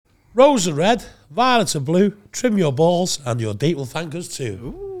Rose and red, violet and blue, trim your balls and your date will thank us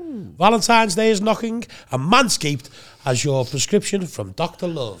too. Ooh. Valentine's Day is knocking and Manscaped has your prescription from Dr.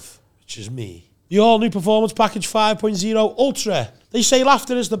 Love, which is me. The all-new Performance Package 5.0 Ultra. They say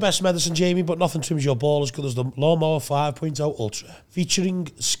laughter is the best medicine, Jamie, but nothing trims your ball as good as the Lawnmower 5.0 Ultra. Featuring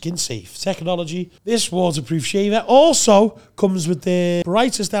skin-safe technology, this waterproof shaver also comes with the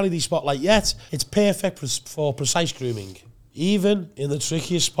brightest LED spotlight yet. It's perfect for precise grooming, even in the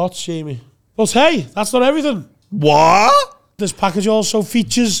trickiest spots, Jamie. But hey, that's not everything. What? This package also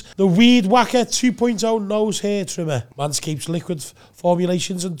features the Weed Whacker 2.0 nose hair trimmer, Manscaped's liquid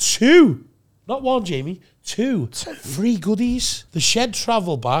formulations, and not one, Jamie, two free goodies. The Shed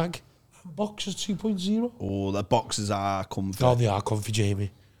Travel Bag and Boxers 2.0. Oh, the boxes are comfy. Oh, they are comfy,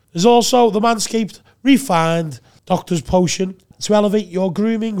 Jamie. There's also the Manscaped Refined Doctor's Potion to elevate your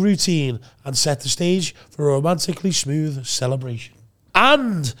grooming routine and set the stage for a romantically smooth celebration.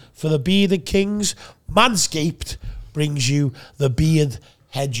 And for the bearded kings, Manscaped brings you the Beard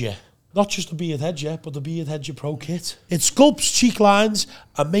Hedger. Not just the Beard Hedger, but the Beard Hedger Pro Kit. It sculpts cheek lines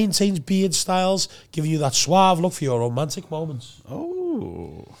and maintains beard styles, giving you that suave look for your romantic moments.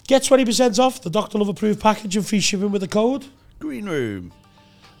 Oh. Get 20% off the Dr. Love approved package and free shipping with the code Green Room.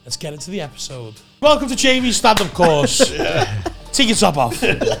 Let's get into the episode. Welcome to Jamie's stand-up course. Take your top off.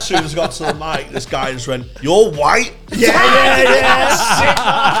 As soon as I got to the mic, this guy just went, "You're white." Yeah.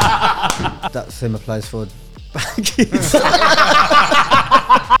 That same applies for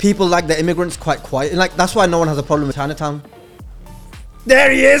people like the immigrants quite quiet. Like that's why no one has a problem with Chinatown. There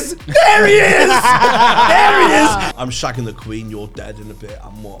he is. There he is. There he is. I'm shagging the Queen. You're dead in a bit.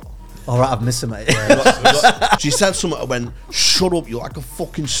 I'm what? All right, I've missed him, mate. She said something. I went, "Shut up. You're like a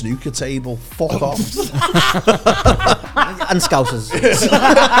fucking snooker table. Fuck off." And Scousers.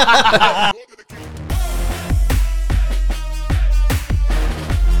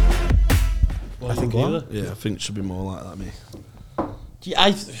 I think either. Yeah, I think it should be more like that, me. Yeah,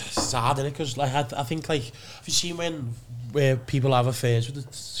 it's hard, innit? Because like, I think, like, have you seen where people have affairs with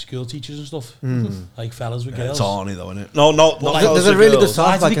the school teachers and stuff? Like fellas with girls? It's horny though, isn't it? No, not There's a really good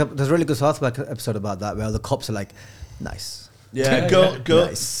South South Park. There's a really good South Park episode about that where the cops are like, "Nice." Yeah, go.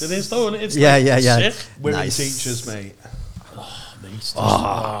 Nice. It is though, isn't it? It's Yeah, like, yeah, yeah. Sick. Women Nice. teachers, mate. Mate,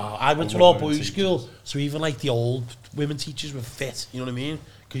 I went to an all-boys school, so even like the old women teachers were fit, you know what I mean?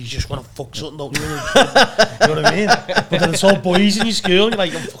 Because you just want to fuck something, don't you? You know what I mean? But then it's all boys in your school, and you're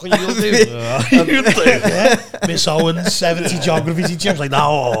like, "I'm fucking you, dude." Yeah. Miss Owens, 70 geography teacher. I was like,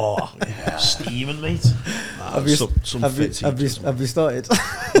 "No, steaming, mate." Have you started?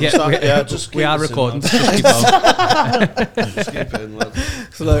 Yeah, just we are keep recording. this Just keep going. Just keep it in, lad.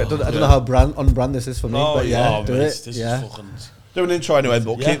 So like, I don't know how on brand this is for me, but yeah, do mate, it. This Yeah. is fucking... Do an intro anyway,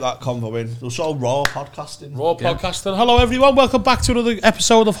 but Yeah. keep that convo in. There's all raw podcasting. Raw podcasting. Hello, everyone. Welcome back to another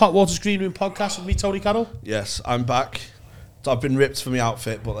episode of Hot Water's Green Room podcast with me, Tony Carroll. Yes, I'm back. So I've been ripped for my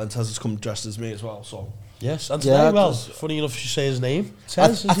outfit, but then Tez has come dressed as me as well. So Yes, and today, Yeah, well, 'cause- funny enough, you say his name. I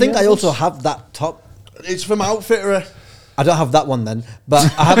Tez, think I also have that top. it's from Outfitter. I don't have that one then,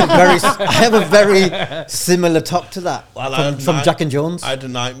 but I have a very similar top to that Well, from Jack and Jones. I had a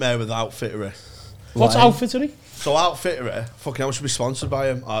nightmare with Outfitter. What's Why? outfittery? So Outfitter, fucking hell, should be sponsored by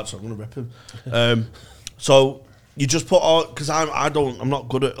him. Oh, so I'm gonna rip him. So you just put on, because I'm not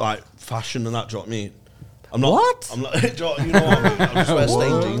good at like fashion and that. Do you know what I mean? I'm not. What? I'm not. You know what I mean? I just wear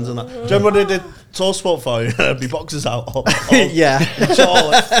stained jeans and that. Do you remember when they did Tour Sport for you? My boxes out. Yeah.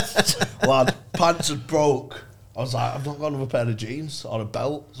 Lad, pants had broke. I was like, I've not got another pair of jeans or a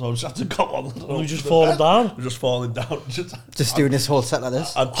belt, so I just had to come on. You just falling down? We're just falling down. Just doing this whole set like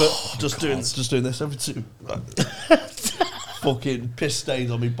this. Just doing this every two. Fucking piss stains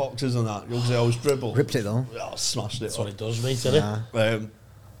on me boxes and that. Because I always dribble. Ripped it though. Yeah, I smashed it. That's what it does, mate, isn't it?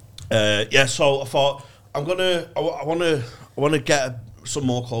 Yeah. So I thought I want to get some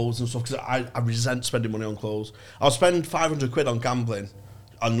more clothes and stuff because I resent spending money on clothes. I'll spend 500 quid on gambling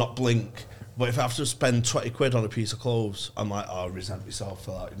and not blink. But if I have to spend 20 quid on a piece of clothes, I'm like, I resent myself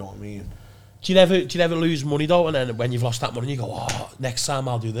for that. You know what I mean? Do you ever lose money though, and then when you've lost that money, you go, "Oh, next time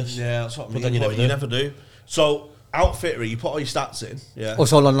I'll do this." Yeah, that's what I mean. But then you never do. So Outfitter, you put all your stats in. Yeah. Oh,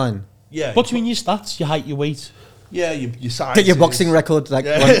 it's all online. Yeah. What do you mean your stats, your height, your weight? Yeah, your size. Get your boxing record, like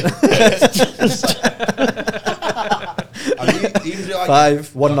Yeah. And you do like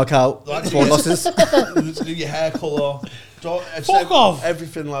 5, 1 knockout, like 4 losses. do your hair colour. Fuck off.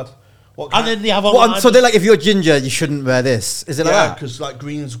 Everything, lad. What And then they have What, online. so they're like, if you're ginger, you shouldn't wear this. Is it like yeah, that? because like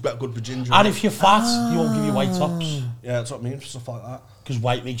green's got good for ginger. And if you're fat, you won't give you white tops Yeah, that's what I mean, for stuff like that. because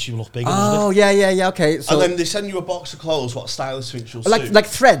white makes you look bigger. Oh, Doesn't yeah. Okay. So And then they send you a box of clothes, what stylist thinks you'll suit. like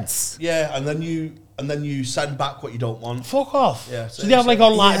threads. Yeah, and then you and then you send back what you don't want. Fuck off. Yeah, So they have like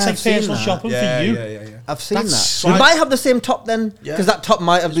online, Yeah, it's like I've seen personal that. shopping Yeah, for you. yeah. I've seen That's that. We right. might have the same top then, Yeah. because that top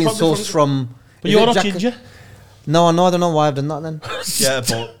might have been probably sourced from. But is you're it not jacket- ginger. No, I don't know why I've done that then. Yeah,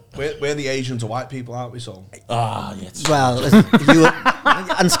 but we're the Asians or white people, aren't we? So Ah, yeah. Well, you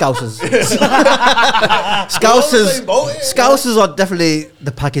and Scousers. Scousers, Scousers are definitely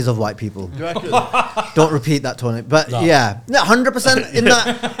the package of white people. you reckon? Don't repeat that, Tony. But No. yeah, 100% in that.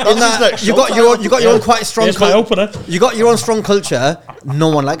 his next You got showtime. you got your own quite strong. Here's my opener. You got your own strong culture. No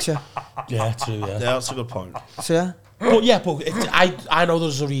one likes you. Yeah, true, yeah. Yeah, that's a good point. So yeah. But yeah, but I know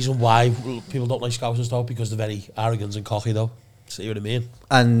there's a reason why people don't like Scousers though, because they're very arrogant and cocky though. See what I mean?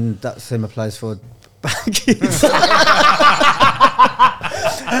 And that same applies for baggies.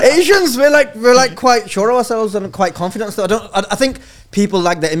 Asians, we're like quite sure of ourselves and quite confident. So I think people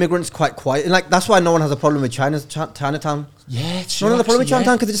like the immigrants quite quiet. And like that's why no one has a problem with Chinatown. Yeah, No true. one has a problem with actually,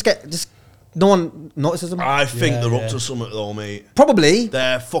 Chinatown because they just no one notices them. I think Yeah, they're yeah. up to something though, mate. Probably.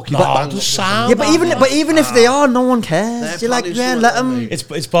 They're fucking No, bang the up to sound- something. Yeah, but even if they are, no one cares. They're You're like, planning yeah, something, let them. mate.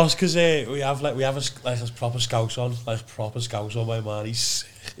 It's boss because we have a proper Scouse on, like proper Scouse on my man. He's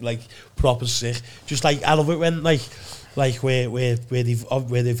sick, like proper sick. Just like I love it when like where they've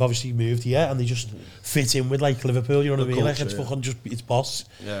obviously moved here and they just fit in with like Liverpool. You know what I mean? Like culture, it's yeah. fucking just it's boss.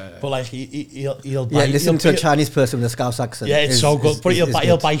 Yeah. But like he'll Yeah, bite, listen to a he'll- Chinese person with a Scouse accent. Yeah, it's so good. But he'll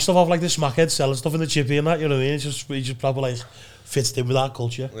good. buy stuff off like the smackhead, selling stuff in the chippy and that. You know what I mean? It's just he just probably like fits in with that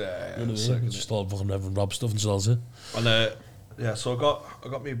culture. Yeah, yeah, You know what I sick, mean? innit? It's just all fucking everyone rob stuff and sells it. And yeah, so I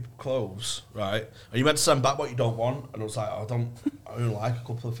got me clothes, right? And you meant to send back what you don't want, and I was like, I don't like a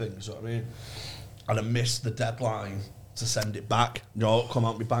couple of things, you know what I mean? And I missed the deadline to send it back. You know, come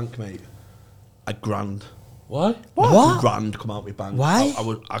out my bank, mate. $1,000. Why? What? $1,000 come out my bank. Why?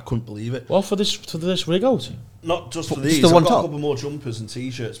 I couldn't believe it. Well, for this rig out. Not just for Just these. the I've one got top? a couple more jumpers and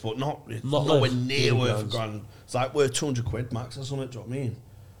t-shirts, but not Not nowhere like near worth £3,000. $1,000. It's like worth £200 max or something. Do you know what I mean?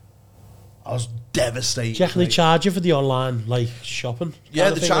 I was devastated. Do you reckon they mate. charge you for the online like shopping? Yeah,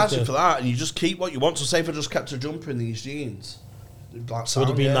 Kind of they thing, charge like you the- for that, and you just keep what you want. So, say if I just kept a jumper in these jeans, it'd like Would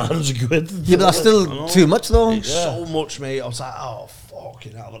have been £900. Yeah, but that's I still know. too much though. It's so much, mate. I was like, oh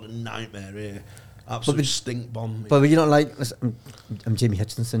fucking hell, I've got a nightmare here. Absolute stink bomb. Mate. But you don't like. Listen, I'm Jamie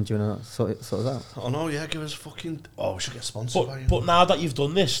Hutchinson. Do you want to sort it out? Oh no, yeah, give us fucking. Oh, we should get sponsored by you. But now that you've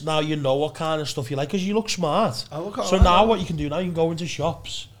done this, now you know what kind of stuff you like because you look smart. I look so alright, now yeah. what you can do now, you can go into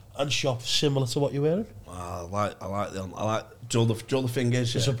shops and shop similar to what you're wearing. I like. Do the thing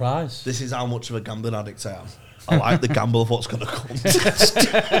is, It's a yeah, surprise. this is how much of a gambling addict I am. I like the gamble of what's going to come. Do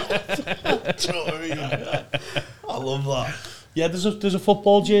you know what I mean? I love that. Yeah, there's a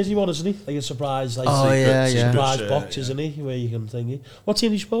football jersey one, isn't he? Like a surprise, like Oh, yeah, yeah. surprise Shirt, box, yeah. isn't he? Where you can thingy. What team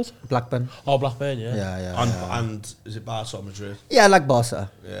do you support? Blackburn. Oh, Blackburn, yeah. Yeah. And is it Barca or Madrid? Yeah, I like Barca.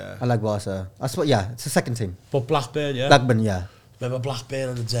 Yeah. I like Barca. I suppose. Yeah, it's the second team. But Blackburn, yeah. Blackburn. Yeah. Remember Blackburn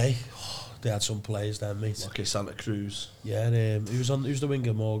in the day? They had some players there, mate. Okay, Santa Cruz. Yeah, who's the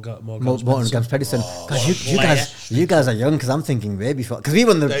winger? Morgan Against Pedersen. Oh, God, you guys are young because I'm thinking way before. Because we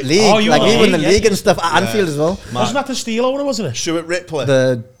won the They- league. Oh, you like won we the won the league, league yeah. and stuff at Anfield as well. Wasn't that the Steel owner, wasn't it? Stuart Ripley.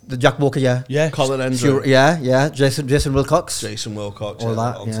 The Jack Walker. Yeah. Yeah. Colin Hendry. Sure, yeah. Jason Wilcox. Jason Wilcox. All yeah,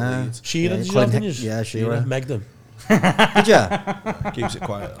 that. onto Yeah. Leeds. Shearer, did you Colin have, Heck- didn't you? yeah, Shearer. Meg them. Did you? Keeps it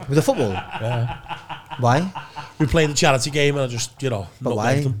quiet. With the football. Why? We played the charity game and I just, But not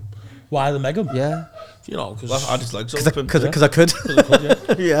why? meg them. Why the meg them? Yeah. Because Well, I had his legs open. Because I could.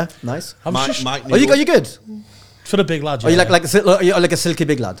 yeah. Yeah. Nice. I was Mike, just Mike Are you good? for the big lad. Are you yeah. are you like a silky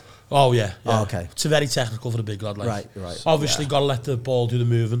big lad? Oh yeah. Oh, okay. It's very technical for the big lad. Like. Right. Obviously, got to let the ball do the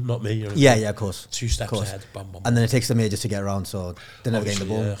moving, not me. Yeah, of course. 2 steps Of course. ahead. Bam, bam. And then it takes them ages to get around, so they're never getting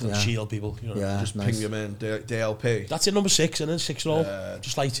the ball. Yeah, shield people. Yeah, Just nice. ping him in. DLP. That's it, number 6, and then 6-0.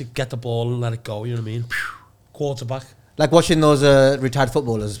 Just like to get the ball and let it go. You know what I mean? Quarterback. Like watching those retired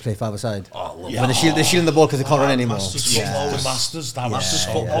footballers play five-a-side. Oh, When they're shielding the ball because they can't run anymore. Masters Yeah. football. The Masters. That Masters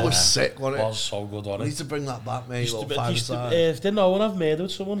Football football was sick, wasn't it? was so good, I wasn't need it? to bring that back, mate. Little five-a-side. Didn't know when I've made it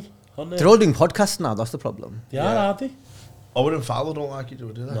with someone on there. They're all doing podcasts now, that's the problem. They are, aren't they? Owen and Fowler don't like it,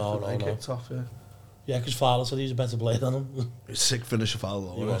 do they? No, They no. kicked off, yeah. Yeah, because Fowler said he's a better player than him. It's sick finisher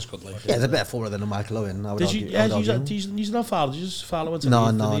Fowler. He was good, like. Yeah, they're better forward than Michael Owen. I would Did you? argue. Yeah, I would argue. he's not Fowler. Just Fowler went to No,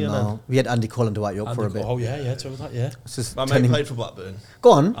 Leeds, didn't he, and no. We had Andy Cole and Dwight York then for a bit. Oh yeah, tell me that. Yeah. It's just My mate turning- played for Blackburn.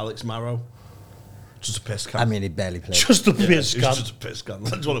 Go on. Alex Marrow. Just a piss can. I mean, he barely played. Just a Yeah, piss he's can. just a piss can.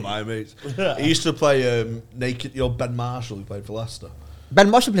 That's one of my mates. He used to play naked. Ben Marshall, who played for Leicester. Ben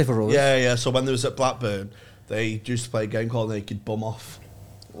Marshall played for Rose. Yeah. So when they was at Blackburn, they used to play a game called Naked Bum Off,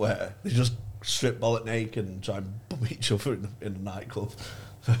 where they just strip ball it naked and try and bum each other in a nightclub.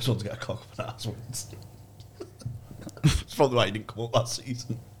 First one to get a cock up an ass wins. It's probably why he didn't come up last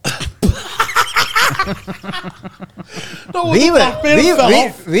season. No, We the were, blackberry fell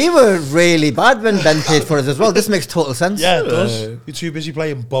off. we were really bad when Ben paid for us as well. This makes total sense. Yeah, it does. You're too busy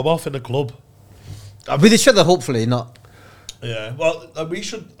playing bum off in the club. With each other, hopefully, not. Yeah, well, we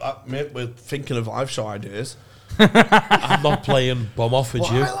should, mate, we're thinking of live show ideas. I'm not playing bum off with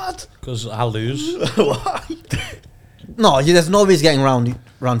Why, you lad? because I'll lose. Why? No, there's nobody's getting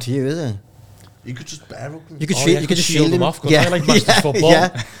round to you, is there? You could just bear up. You could Oh, shield, yeah, you could just shield shield him him off, couldn't I, like Masters football?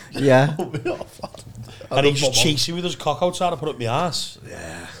 Yeah. And he's chasing with his cock outside to put up my ass.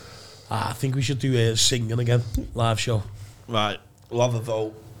 Yeah. I think we should do singing again, live show. Right, we'll have a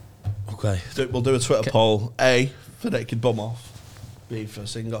vote. Okay. We'll do a Twitter poll. A, for naked bum off. B, for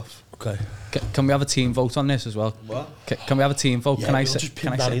sing off. Okay. Can we have a team vote on this as well? What? Can we have a team vote? Yeah, Can I we'll say? just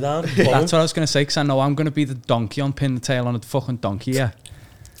Can pin I Danny say? down. That's what I was going to say because I know I'm going to be the donkey on pin the tail on a fucking donkey. Yeah.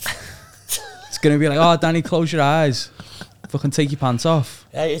 It's going to be like, oh, Danny, close your eyes. Fucking take your pants off.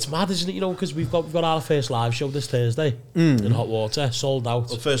 Yeah, it's mad, isn't it? You know, because we've got our first live show this Thursday in Hot Water, sold out.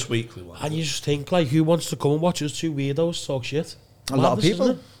 Well, first week we went. And you just think, like, who wants to come and watch us two weirdos talk shit? A lot of Madness, people.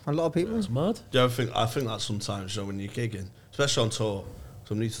 isn't it? A lot of people. It's mad. Yeah, I think that sometimes, you know, when you're gigging, especially on tour,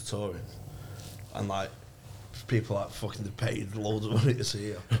 so I'm new to touring, and like, people like fucking paid loads of money to see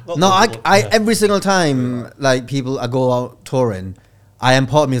you. Not No, loads of I money. every single time, like, I go out touring, I am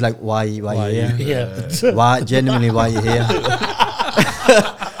part of me is like, why you here? Yeah. Why, genuinely, why you here?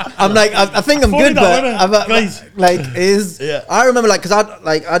 I'm like, I think I'm Funny good, that, but innit? I'm like, Yeah. I remember, like, because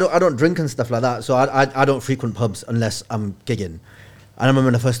I don't drink and stuff like that, so I don't frequent pubs unless I'm gigging. And I remember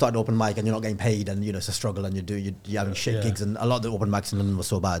when I first started open mic and you're not getting paid and, you know, it's a struggle and you're having shit Yeah. gigs, and a lot of the open mics in London were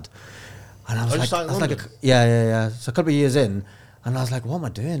so bad. And I Oh, you was started in like, London? yeah. So a couple of years in, and I was like, what am I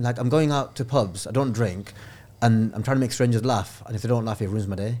doing? Like, I'm going out to pubs, I don't drink, and I'm trying to make strangers laugh, and if they don't laugh, it ruins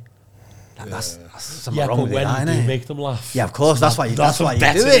my day. Like, that's something Yeah, wrong but with when it, you do innit? make them laugh. Yeah, of course, that's why you do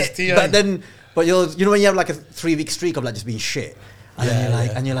betterness it. to you, But then, you know when you have like a 3-week streak of like just being shit, and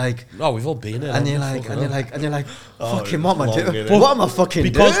Yeah, then you're like, Oh, we've all been in. and you're haven't we? like, Oh, fucking what am I long, doing? innit? What am I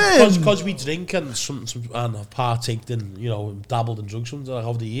fucking doing? Because we drink and and have partaked in, you know, dabbled in drugs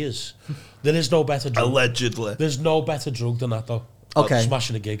over the years. There is no better drug. Allegedly. There's no better drug than that, though. Okay.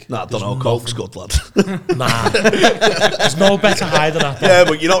 Smashing a gig. Nah, I don't There's know. Coke's good, lad. Nah. There's no better high than that, though. Yeah,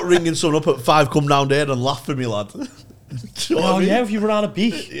 but you're not ringing someone up at 5, come down there and laugh for me, lad. Do you know what Oh, I mean? yeah, if you run out of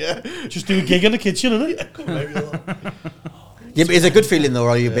beak. Yeah. Just do a gig in the kitchen, innit? Come here, lad. Yeah, but it's a good feeling though, or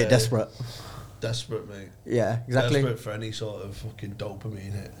are you a bit desperate? Desperate, mate. Yeah, exactly. Desperate for any sort of fucking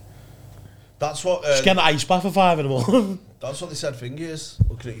dopamine hit. That's what. Just get an ice bath for 5 in the morning. That's what they said. Thing is,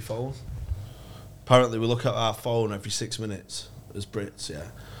 looking at your phone. Apparently, we look at our phone every 6 minutes as Brits, yeah,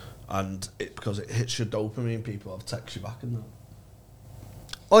 and because it hits your dopamine, people have text you back and that.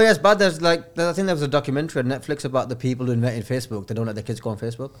 Oh yeah, it's bad. I think there was a documentary on Netflix about the people who invented Facebook. They don't let their kids go on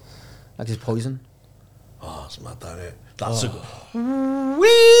Facebook. Like it's poison. Oh, it's mad, that it. That's a good.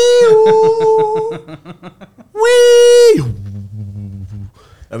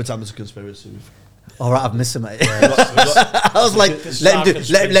 Every time there's a conspiracy. All right, I've missed him. Mate. We got- I was like, This let him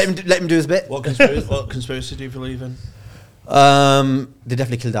is let him do his bit. what conspiracy do you believe in? They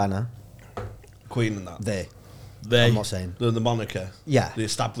definitely killed Diana. Queen and that. I'm not saying. The moniker. Yeah. The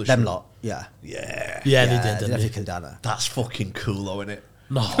establishment. Them lot. Yeah. Yeah. Yeah, They they did, definitely didn't killed Diana. That's fucking cool, though, innit?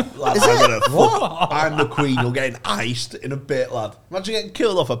 No. Lad, I'm the queen. You're getting iced in a bit, lad. Imagine getting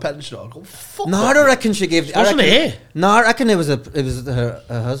killed off a pensioner. Go fuck. No, off. I don't reckon she gave. Wasn't it? No, I reckon it was her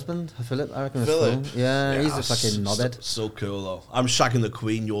husband, Philip. I reckon it was Philip. Phil. Yeah, he's a that's fucking knobhead. So cool, though. I'm shagging the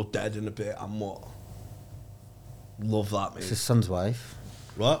queen. You're dead in a bit. I'm what? Love that, It's mate. his son's wife.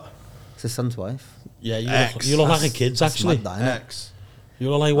 What? It's his son's wife. Yeah, Ex. you look like a kid's, That's actually. mad, that, innit? X. You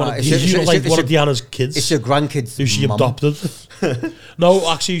look like one of, Right, you it's look like one of your- Deanna's kids. It's your grandkid's who she mum. adopted.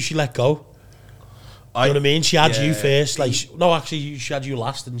 No, actually, she let go. You know what I mean? She had you Yeah. first. Like, no, actually, she had you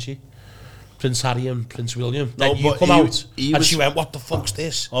last, didn't she? Prince Harry and Prince William. No, Then you but come he out, was- he and was- she went, "What the fuck's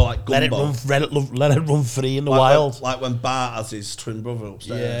this? Oh, like let it Gumbo. let it run free in the Like wild." When, like when Bart has his twin brother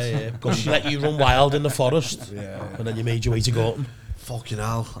upstairs. Yeah, because she let you run wild in the forest. Yeah. And then you made your way to Gorton. Fucking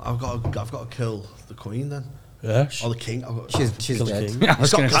hell! I've got to kill the queen then, Yeah. or the king. I've got, She's Kill the dead. king. I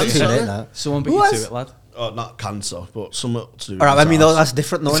was got going to cancer. Too say, late now. someone beat Who you has? to it, lad. oh, not cancer, but something to do. All right, with I mean, his though, arse. that's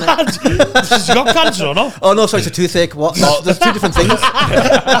different, though, isn't it? She's got cancer or not? Oh no, sorry, it's a toothache. What? There's two different things.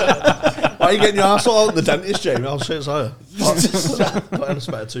 Why are you getting your arsehole out in the dentist, Jamie? I'll say it's higher. Put in a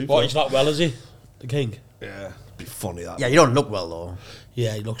spare tooth. What, he's not well, is he? The king? Yeah, be funny that. Yeah, you don't look well though.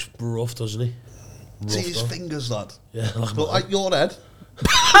 Yeah, he looks rough, doesn't he? See Rough, his though. fingers, lad. Yeah, like Look mine. like your head. He's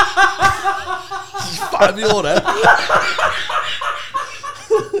fat your head.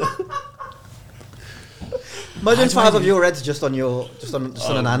 Imagine 5 of your reds just on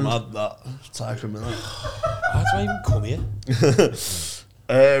an hand. Mad, that. Typing me that. Why do I even come here?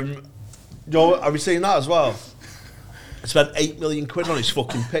 Yo, have you seen that as well? I spent 8 million quid on his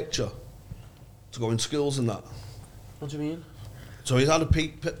fucking picture to go in schools and that. What do you mean? So he's had a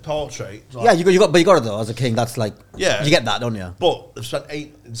portrait. Like, Yeah, you got it though. As a king, that's like, Yeah. you get that, don't you? But they've spent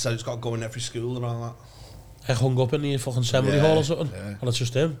 8 and said it's got to go in every school and all that. I hung up in the fucking assembly hall or something. Yeah. And it's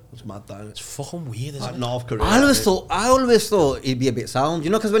just him. It's mad, that It's fucking weird, isn't like it? North Korea. I always thought he'd be a bit sound,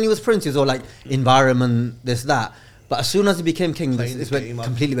 you know, because when he was prince, he was all like environment, this, that. But as soon as he became king, Playing this the game, man.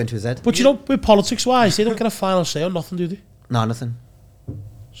 completely went to his head. But you know, with politics wise, they don't get a final say on nothing, do they? No, nothing.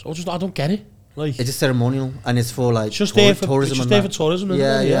 So I don't get it. Like, It's just ceremonial, and it's for like it's just there for tourism. It's just and there that. for tourism. Isn't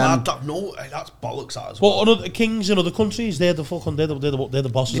Yeah, it? yeah. No, that's bollocks that as But well. other kings in other countries, they're the fucking they're the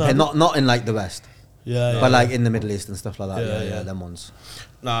bosses. Depend, aren't not in like the West, they? but like in the Middle East and stuff like that. Yeah, Yeah, yeah. them ones.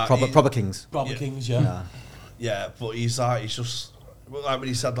 Nah, Proper kings. proper Yeah. kings, yeah. Yeah. Yeah, but he's just like when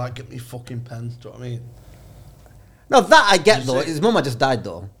he said like, "Get me fucking pen." Do you know what I mean? No, that I get Is though. it- His mum had just died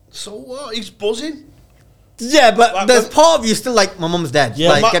though. So what? He's buzzing. Yeah, but Like, there's when- part of you still like, my mum's dead. Yeah,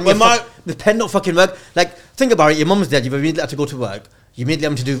 like, my- get me a when my- the pen don't fucking work. Like, think about it. Your mum's dead. You've immediately had to go to work. You immediately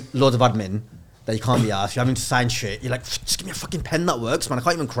having to do loads of admin that you can't be asked. You're having to sign shit. You're like, just give me a fucking pen that works, man. I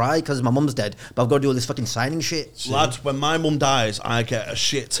can't even cry because my mum's dead, but I've got to do all this fucking signing shit. Lads, when my mum dies, I get a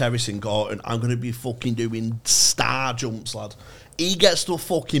shit terrace in Gorton. I'm going to be fucking doing star jumps, lad. He gets to a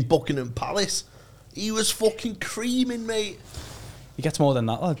fucking Buckingham Palace. He was fucking creaming, mate. He gets more than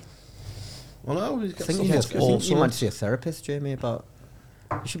that, lad. Well, no, he I gets think, the you, I fucking- think you might see a therapist, Jamie, but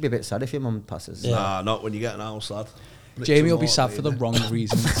you should be a bit sad if your mum passes. Yeah. Nah, not when you get an house, lad. Jamie will be sad for the wrong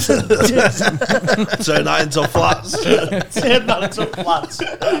reasons. Turn that into flats. Turn that into flats.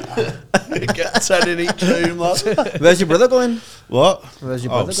 Get 10 in each room, lad. Where's your brother going? What? Where's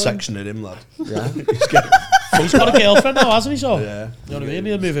your Oh, brother going? sectioning him, lad. Yeah. He's got a girlfriend now, hasn't he? So Yeah. you know what I mean.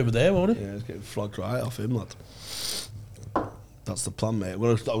 He'll move in with there, won't he? Yeah, he's getting flogged right off him, lad. That's the plan, mate.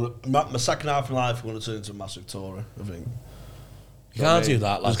 My second half in life, I'm going to turn into a massive tourer, I think. You can't do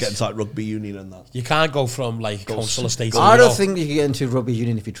that, Just lads. get into like rugby union and that. You can't go from like council estate. I don't think you could get into rugby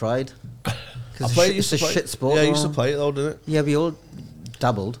union if you tried. I Because played- it's a used to play- shit sport. Yeah, I though. used to play it though, didn't it? Yeah, we all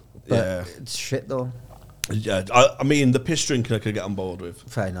dabbled. But Yeah. it's shit though. Yeah, I mean, the piss drinking I could get on board with.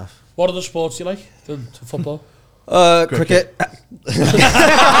 Fair enough. What other sports do you like? The football. Cricket.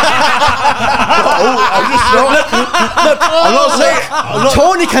 I'm not saying.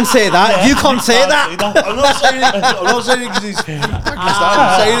 Tony can say that. You can't say that. I'm not saying it. I'm not saying it because he's Pakistan.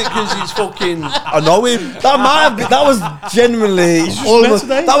 I'm saying it because he's fucking. I know him. That might have been, that was genuinely almost.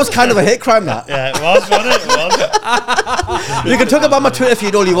 today. That was kind of a hate crime. That Yeah, it was, wasn't it? It was. you can talk about my Twitter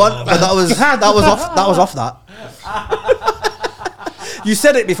feed all you want, but that was off. That was off. That. You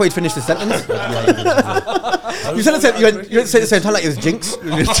said it before you'd finished the sentence. You said it. You went say it at the same time like it was Jinx.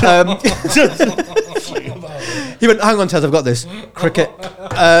 He went, "Hang on, Tez, I've got this cricket."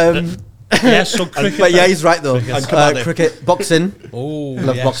 Yeah, so cricket. But yeah, he's right though. Cricket. Cricket, boxing, Oh,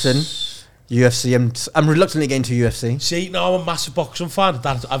 love yes. boxing, UFC. I'm reluctantly getting to UFC. See, now I'm a massive boxing fan.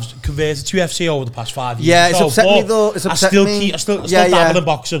 That I've converted to UFC over the past 5 years. Yeah, it's So, upset me but though. It's upset me. I still dabble in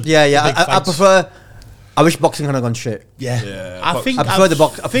boxing. Yeah, yeah. Big I fights. prefer. I wish boxing had gone shit. Yeah, Yeah, I but- think I prefer the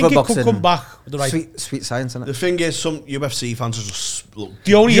box. I I think prefer it could boxing. come back with the right. Sweet science, innit? The thing is, some UFC fans are just look.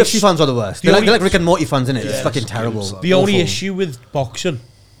 The only UFC issue, fans are the worst. the They're like, only- they're like Rick and Morty fans, innit? Yeah, It's fucking it's terrible. awful. the only Awful. issue with boxing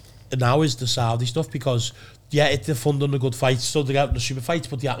now is the Saudi stuff because they're funding the good fights, so they're out the super fights,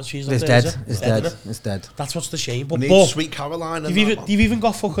 but the atmosphere's not It's there. dead. Is it? It's Dead, dead. innit? It's dead. That's what's the shame. We But, need Sweet Caroline. And they've even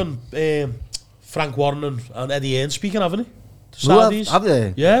got fucking Frank Warren and Eddie Hearn speaking, haven't they? The Saudis. Have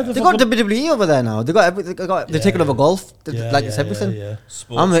they? Yeah, They got WWE over there now. They got everything. They're taking over golf. It's everything. Yeah.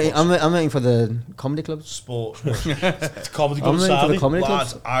 I'm waiting for the comedy clubs. sports. The comedy I'm club waiting for the Saudi. comedy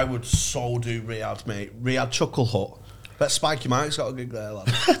Lads, clubs. I would so do Riyadh, mate. Riyadh Chuckle Hut. Bet Spikey Mike's got a gig there, lad.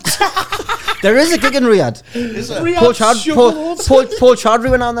 There is a gig in Riyadh. Is it? Paul Chowdhury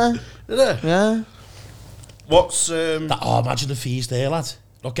went out there. Is it? Yeah. What's Imagine the fees there, lad.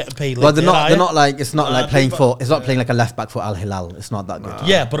 Not getting paid. Well, Like they're there, not. are They're you? not like. It's not like I playing think for. It's not playing like a left back for Al Hilal. It's not that good.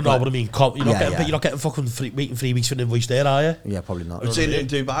 Yeah, but no, what I mean, you're not Yeah, getting yeah. paid. You're not getting fucking waiting 3 weeks for an invoice there, are you? Yeah, probably not. I've seen it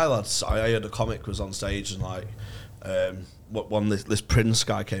in Dubai, lads. I heard a comic was on stage and like, this prince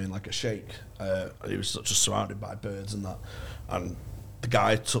guy came in like a sheikh. And he was just surrounded by birds and that, and the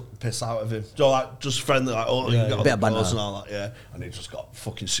guy took the piss out of him. So like just friendly, like you Yeah, got yeah. Bit a of girls banter. and all that, yeah. And he just got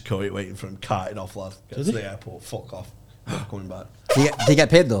fucking security waiting for him, carting off, lad. Get Did to he? the airport, fuck off, not coming back. Do you get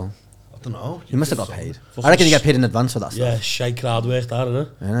paid though? I don't know. You must have got You'd paid. Fucking I reckon you get paid in advance for that Yeah, stuff. shite crowd work, that, isn't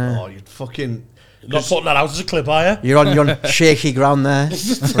it? Oh, you'd fucking. Not putting that out as a clip, are you? You're on shaky ground there,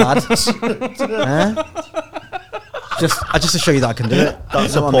 lad. just to show you that I can do it.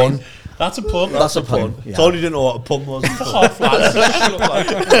 That's You a know what I pun. mean? That's a pun. That's a pun. yeah. Tony didn't know what a pun was. Half lads.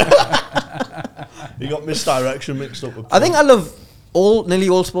 You got misdirection mixed up with I think I love nearly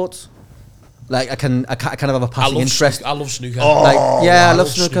all sports. Like I kind of have a passing interest. I love snooker. Like I love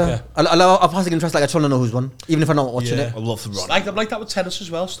snooker. snooker. I love a passing interest. Like I just want to know who's won, even if I'm not watching it. I love the Ronnie. I'm like that with tennis as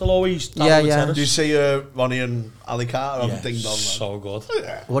well. Still always down Yeah, with yeah. tennis. Do you see Ronnie and Ali Carter Yeah, on Ding Dong? so good.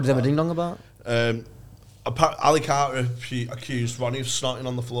 What did they have a ding dong about? Ali Carter accused Ronnie of snotting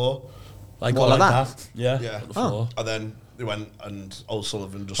on the floor. Like, What, like like that? that? Yeah. Yeah. On the floor. And then they went and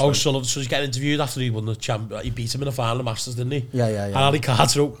O'Sullivan just Oh, went, so he's getting interviewed after he won the champ. He beat him in the final of Masters, didn't he? Yeah. And Ali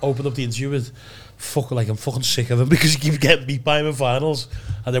Carter opened up the interview with, I'm fucking sick of him because he keeps getting beat by him in finals.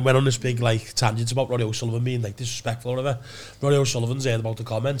 And then went on this big like tangent about Ronnie O'Sullivan being like disrespectful or whatever. Ronnie O'Sullivan's heard about the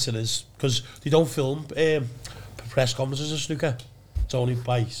comments and because they don't film press conferences in snooker. It's only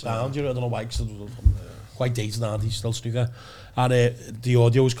by sound, you know. I don't know why, because quite dated, aren't he? Still snooker. And the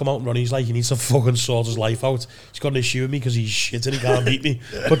audio's come out and Ronnie's like, he needs to fucking sort his life out. He's got an issue with me because he's shit and he can't beat me.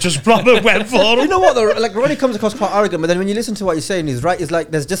 But just proper went for him. You know what? Though, like Ronnie comes across quite arrogant, but then when you listen to what he's saying, he's right. He's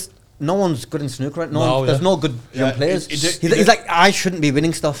like, there's just no one's good in snooker. Right? There's no good young players. He's like, I shouldn't be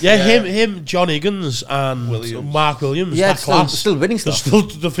winning stuff. Yeah, him, John Higgins and Mark Williams. Yeah, that class. still winning They're stuff. still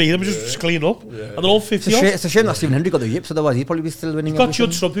the three of them just clean up, and they're all 50 off. It's a shame that Stephen Hendry got the yips. Otherwise, he'd probably be still winning. You've got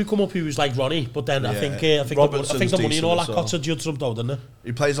everything. Judd Trump who come up who was like Ronnie, but then I think the money and all that got to Judd Trump though, didn't it?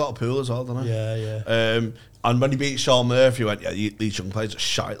 he plays a lot of pool as well, doesn't he? Yeah. And when he beat Sean Murphy, he went, these young players are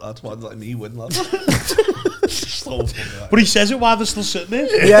shite, lads. Why let me win, lads? So funny, But he says it while they're still sitting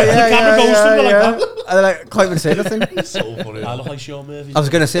there. Yeah, The camera goes to him like that. And they're like, can't even say nothing. so funny. I look like Sean Murphy. I was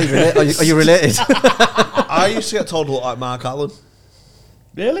going to say, are you related? I used to get told to look like Mark Allen.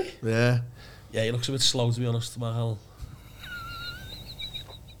 Really? Yeah. Yeah, he looks a bit slow to be honest, Mark Allen.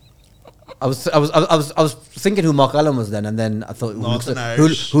 I was thinking who Mark Allen was then, and then I thought,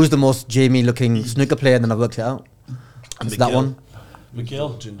 who's the most Jamie looking snooker player, and then I worked it out. It's that one.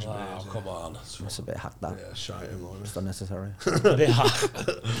 McGill? Ginger beard, Oh, come on. It's a bit hacked, that. Yeah, shite him, wasn't It's unnecessary. A bit hack.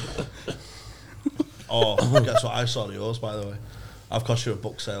 Guess what I saw to yours, by the way. I've cost you a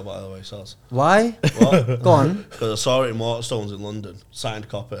book sale, by the way, Saz. Why? What? Go on. Because I saw it in Waterstones in London, signed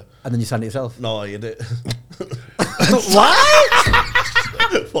copy. And then you signed it yourself. No, I did it. What?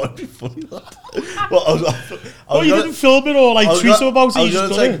 That'd be funny, that. Well, Oh, you didn't film it or like tweet him about it? I You was just going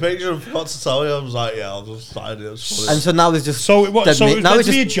to done take a it? picture and forgot to tell you. I was like, yeah, I'll just sign it. It's funny. And so now it's just So it was dead meant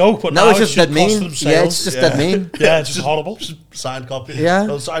to be a joke, but now it's just dead cost mean. them Yeah, sales. it's just dead mean. Yeah, it's just horrible. Signed copy. Yeah.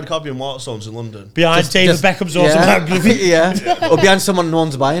 No, signed copy in Waterstones in London. Behind David Beckham's autobiography. Yeah. Or behind someone no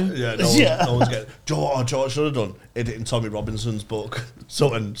one's buying. Yeah, Yeah. no one's getting. Do you know what I should have done? Editing Tommy Robinson's book.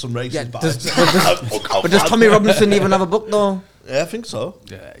 So, and some racist Yeah, buys. but does Tommy Robinson even have a book though? Yeah, I think so.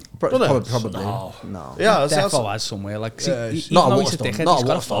 Yeah, Probably. No. No. Yeah, Defo has somewhere. Like, see, Yeah, even not a though he's a Waterstone, dickhead, not he's a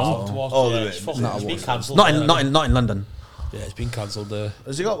got a Waterstone. phone. Oh, yeah, there it's is. fucking, it's been cancelled. Not in London. Yeah, it's been cancelled there.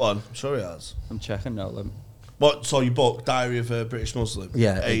 Has he got one? I'm sure he has. I'm checking now. What? So your book, Diary of a British Muslim?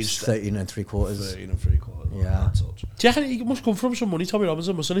 Yeah, it's aged 13 and 3/4. 13 and 3/4. Yeah. That's Do you reckon he must come from some money, Tommy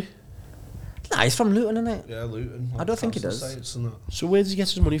Robinson, mustn't he? Nah, he's from Luton, isn't it? Yeah, Luton. I don't think he Council does. estates and that. So where does he get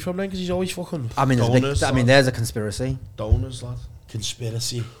his money from then? Because he's always fucking I mean, Donors, there's a conspiracy. Donors, lad.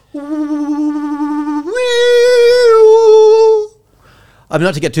 conspiracy. I mean,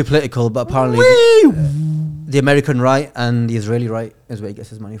 not to get too political, but apparently the American right and the Israeli right is where he gets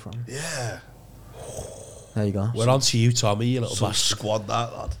his money from. Yeah. There you go. We're on to you, Tommy, you little Some bastard. squad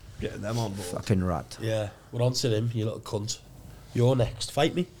that, lad. Getting them on board. Fucking rat. Yeah, we're on to him, you little cunt. You're next.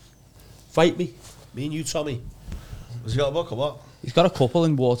 Fight me. Fight me. Me and you, Tommy. Has he got a book or what? He's got a couple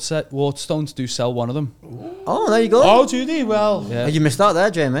in Waterstones. Do sell one of them. Oh, there you go. Oh, do they? Well, Yeah. You missed out there,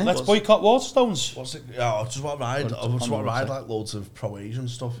 Jamie. let's boycott Waterstones. What's it? Yeah, I just want to ride. I just want to ride website. like loads of pro Asian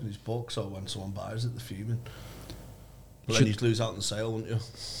stuff in his book. So when someone buys it, they're fuming. But then you'd lose out on the sale, wouldn't you?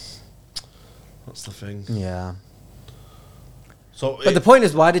 That's the thing. Yeah. So, But the point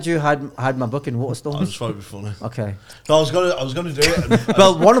is, why did you hide my book in I just Waterstones? thought it'd be funny. Okay. No, I was gonna do it. And,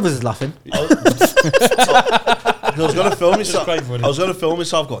 Well, one of us is laughing. I was gonna film myself. quite funny. I was gonna film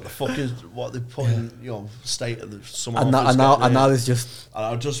myself. Going, the fuck is what they put in, state of the some And office now getting it's just... And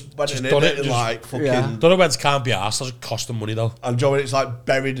I just went Just in done it it, and just- like fucking. Yeah. Don't know when it can't be asked. It'll cost them money though. And Joe, it's like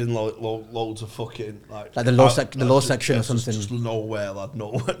buried in loads of fucking like Like the low out- section or just- something. Just nowhere, lad.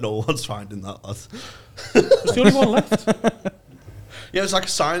 No one's finding that, lad. There's the only one left. Yeah, it's like a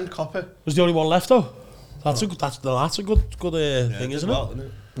signed copy. There's the only one left though. That's a good thing, isn't it? Well, isn't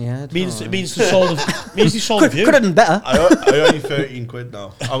it? Yeah. it's Means alright. it means they sold means they sold a Could few. have done better. I owe you 13 quid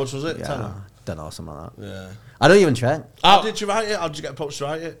now. How much was it? Yeah. 10? Don't know, something like that. Yeah. I don't even check. How did you write it? How did you get approached to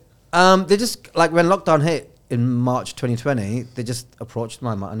write it? They just, like, when lockdown hit, in March 2020, they just approached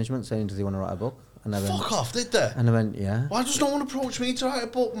my management saying, "Does he want to write a book?" And I went, Fuck off, did they? and I went, "Yeah." Why does no one approach me to write a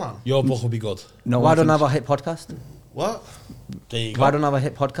book, man? Your book will be good. No Why one don't I thinks- have a hit podcast? What? There you Why go. don't I have a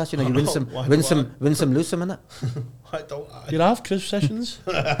hit podcast? You know, you I win know. some, Why win do some, win some, lose some, innit? Why don't I? You have crisp sessions.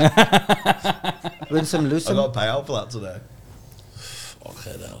 Win some, lose I some. got to pay out for that today.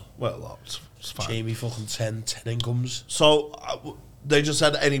 Okay, now. Well, it's fine. Jamie fucking 10 incomes. So they just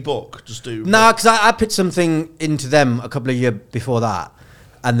said any book, just do. Nah, because I pitched something into them a couple of years before that,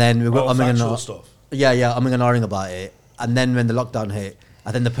 and then we were umming and factual ah- stuff. Yeah, umming and ahhing about it, and then when the lockdown hit,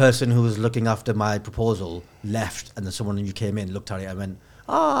 and then the person who was looking after my proposal left, and then someone who came in looked at it and went,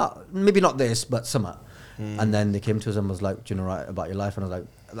 maybe not this, but summer. And then they came to us and was like, "Do you know write about your life?" And I was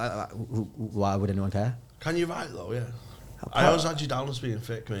like, "Why would anyone care?" Can you write though? Yeah. I always had you down as being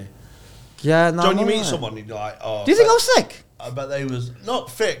fit, me. Yeah, no. Don't you I'm meet alright. someone and you're like, oh. Do you think I was sick? I bet they was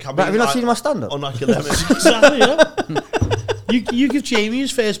not thick. I mean, Right, have you not like, seen my stand-up? Unacademic. Exactly, yeah. You give Jamie his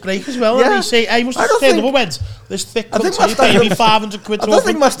first break as well, and Yeah. he say, "Hey, must I have don't stand up think- and went, this thick I think cunt, my you pay me stand-up- 500 quid I to don't think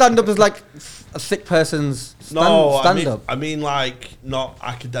open." my stand-up is like a sick person's No, stand-up. I mean like not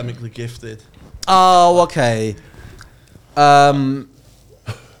academically gifted. Oh, okay. How's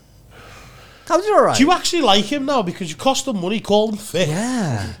you alright? Do you actually like him now? Because you cost him money, call him thick.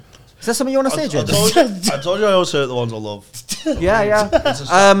 Yeah. Is that something you want to say, I James? told you I always hurt the ones I love. Yeah. It's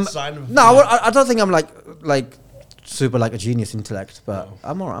a sign of No, I don't think I'm like super like a genius intellect, but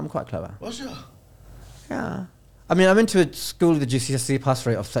I'm alright. I'm quite clever. What's your? Yeah. I mean, I went to a school with a GCSE pass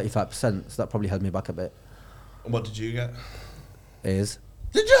rate of 35%, so that probably held me back a bit. What did you get? Is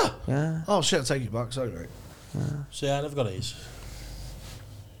Did you? yeah. Oh shit! I take it back. Sorry, mate. So yeah, I've got A's.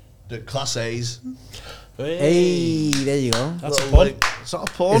 The class A's. Hey, there you go. That's a Little pun. link. It's not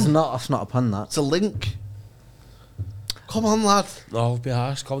a pun. It's not a pun. That. It's a link. Come on, lad. No, be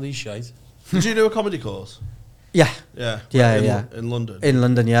harsh, comedy shite. Did you do a comedy course? Yeah. Yeah. Yeah, in, yeah. In London. In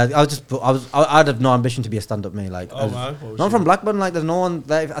London, yeah. I'd have no ambition to be a stand-up me. Like, Oh, wow. What was not you- from Blackburn. Like, there's no one.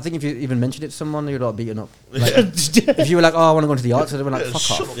 Like, I think if you even mentioned it to someone, you'd all beaten up. Like, if you were like, "Oh, I want to go into the arts," they'd be like, "Fuck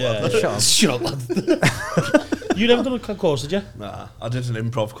Shut off." up, Yeah, lad. yeah. Shut up. Shut up, lad. You never done a course, did you? Nah, I did an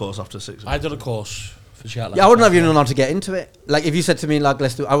improv course after 6 months. I done a course for chat. Yeah, I wouldn't have even known how to get into it. Like, if you said to me, like,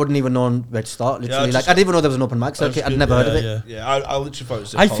 "Let's do," I wouldn't even know where to start. Literally, just- like, I didn't even know there was an open mic circuit. I'd never heard of it. Yeah. Yeah, I literally thought it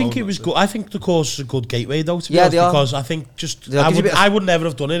was. I think it was good. I think the course is a good gateway, though. To be Yeah, honest, they are. because I think just They'll give you a bit of- I would never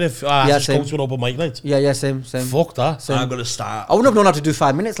have done it if I Yeah, just go same. to an open mic night. Yeah, same. Fuck that. Same. I'm gonna start I wouldn't have known how to do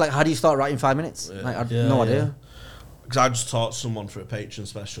 5 minutes. Like, how do you start writing 5 minutes? Like, I had Yeah, no yeah. idea. because I just taught someone for a Patreon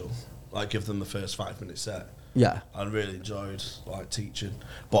special, like give them the first 5 minute set. Yeah. I really enjoyed like teaching,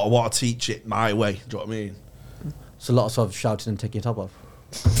 but I want to teach it my way. Do you know what I mean? It's a lot of sort of shouting and taking your top off.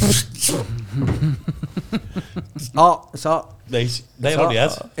 It's hot. Mate, It's nail on the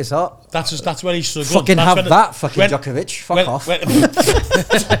head. It's hot. That's when he's struggling. Fucking That's have when it- that, fucking when- Djokovic. Fuck when- off.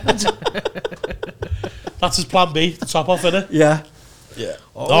 That's his plan B, the top off, innit? Yeah. Yeah.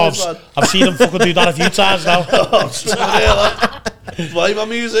 Oh, I've seen him fucking do that a few times now. Play my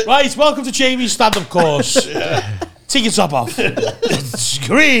music. Right, welcome to Jamie's stand-up course. Take your top off.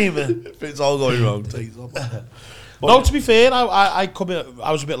 Scream. If it's all going wrong, take it off. No, to be fair, I come in.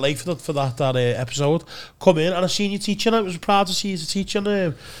 I was a bit late for that episode. Come in and I seen you teaching. I was proud to see you teaching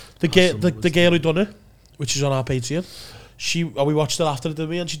the girl who done it, which is on our Patreon. We watched it after, didn't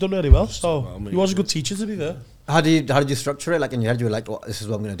we? And she done really well. So he was a good teacher, to be fair. How did you structure it? Like in your head, you were like, "This is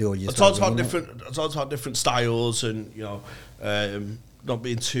what I'm going to do." Or you I just talked started about winging it? different. I talked about different styles, and not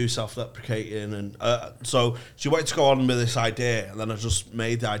being too self-deprecating, and so she wanted to go on with this idea, and then I just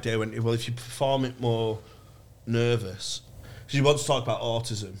made the idea. Went, well, if you perform it more nervous, she wants to talk about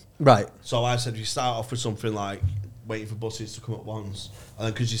autism, Right. so I said if you start off with something like waiting for buses to come at once, and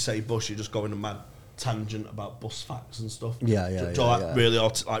then because you say bus, you just go in a mad tangent about bus facts and stuff. Yeah. Really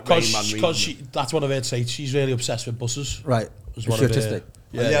like Rain Man Because reading. that's one of her traits. She's really obsessed with buses. Right. Was Is one she of her- autistic?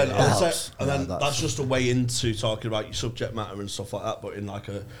 Yeah, that and, that's helps. it. And Yeah, then that's- that's just a way into talking about your subject matter and stuff like that, but in like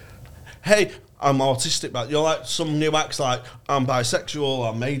a, hey, I'm autistic, but you're like some new acts like I'm bisexual,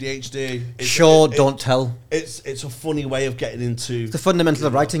 I'm ADHD. Don't tell. It's a funny way of getting into The fundamental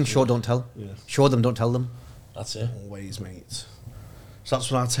of writing: show, don't tell. Yeah. Show them, don't tell them. That's it. always, mate. So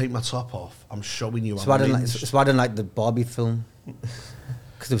that's when I take my top off. I'm showing you. That's why I didn't like. That's why I didn't like the Barbie film,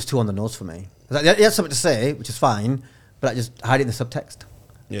 because there was too on the nose for me. Like, you had something to say, which is fine, but I just hide it in the subtext.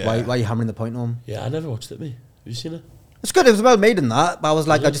 Yeah. Why are you hammering the point home? Yeah, I never watched it, me. Have you seen it? It's good. It was well made in that, but I was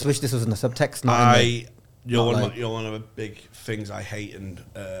like, I just wish this was in the subtext. Not in the, You're not like- one of the big things I hate in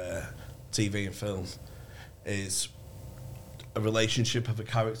TV and film is a relationship of a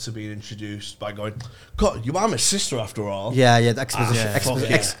character being introduced by going, God, you are my sister after all. Yeah, the exposition.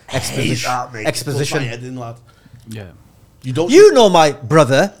 Exposition. Lad. Yeah. You don't. You know my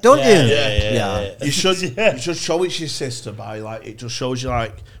brother, don't you? Yeah. You should show it's your sister by like it just shows you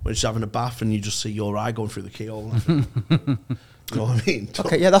like when she's having a bath and you just see your eye going through the keyhole. You know what I mean?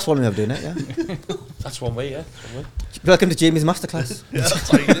 Okay, yeah, that's one way of doing it. Yeah. That's one way. Yeah. Welcome to Jamie's masterclass. Yeah, that's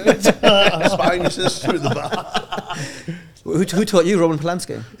how you do it. Spying your sister through the bath. Who taught you Roman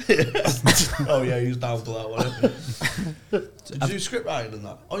Polanski? Oh yeah, he was down for that one. Did you do script writing and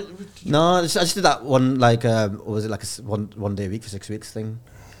that? Oh, No, I just did that one like what was it like one day a week for 6 weeks thing,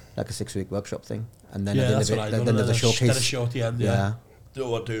 like a 6 week workshop thing, and then Yeah, that's what I done. then there's a showcase. Did a show at the end. Yeah,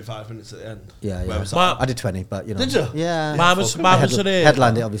 do 5 minutes at the end. yeah. Where was that? I did 20, but you know. Did you? Yeah. Mine was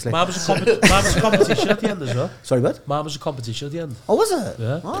Headlined it, obviously. Mine was a competition at the end as well. Sorry, what? Mine was a competition at the end. Oh, was it?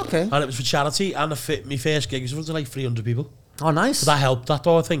 Yeah. Oh, okay. And it was for charity, and my first gig was in front of like 300 people. Oh, nice. So that helped that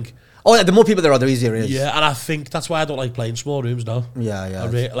though, I think. Oh, yeah, the more people there are, the easier it is. Yeah, and I think that's why I don't like playing small rooms now. Yeah.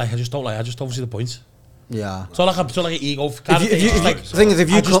 I just don't see the point. Yeah. So like an ego kind of thing. The thing is,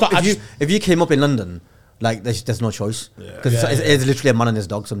 if you came up in London, like there's no choice because it's literally a man and his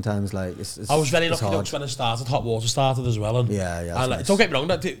dog sometimes. Like it's I was very it's lucky hard. when it started. Hot Water started as well, and Yeah, and like, nice. don't get me wrong,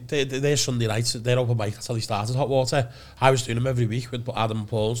 that they're Sunday nights, they're open mic. That's how they started Hot Water. I was doing them every week with Adam and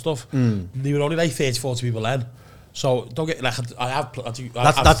Paul and stuff. They were only like 30-40 people then. So don't get like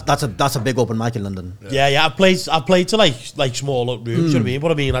That's a big open mic in London. Yeah. I've played to like smaller rooms. You know what I mean?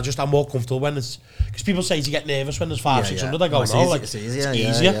 But I mean, I'm more comfortable when it's because people say to get nervous when there's 500-600. I go it's no, easy, like it's easier.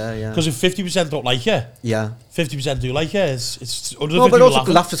 easier because if 50% don't like you, 50% do like you. It's under No, 50 but also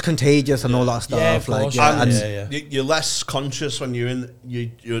laughing. laughter's contagious and all that stuff. Yeah, of like course. You're less conscious when you're in.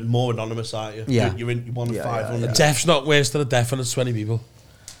 You're more anonymous, aren't you? Yeah. You're in one of 500. A death's not worse than a death and it's 20 people.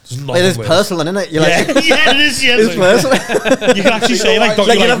 It is personal, isn't it? You're like, Yeah, it is. Yeah, it's personal. you can actually say like, don't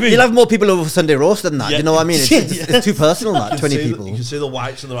Like you like me? you'll have more people over for Sunday roast than that. Yeah. You know what I mean? It's too personal. That 20 people. You can see the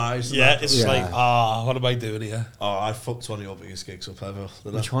whites in their eyes. and Yeah, that. it's like, what am I doing here? Oh, I fucked one of your biggest gigs up ever.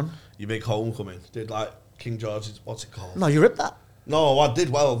 Which one? Your big homecoming. Did like King George's. What's it called? No, you ripped that. No, I did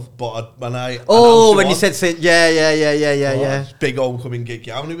well, but when I Oh, announced when you one, said yeah. big homecoming gig.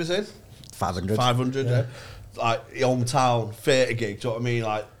 How many was in? 500. 500. Yeah. Like your hometown theatre gig. Do you know what I mean?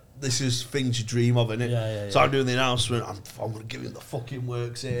 Like. This is things you dream of, innit? Yeah. So I'm doing the announcement. I'm going to give him the fucking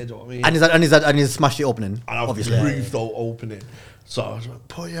works here. Do you know what I mean? And he's smashed the opening. And I've obviously. breathed out opening. So I was like,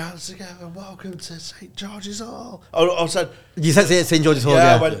 put your hands together. Welcome to St George's Hall. I said, You said St George's Hall.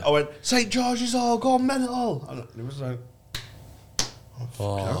 yeah. Yeah. I went St George's Hall. Go on, mental. And it was like,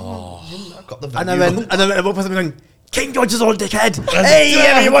 I got the And venue. then one person going, King George's Hall, dickhead. Hey,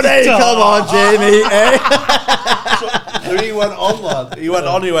 everybody, come on, Jamie. Hey. So he went on, lad. He went,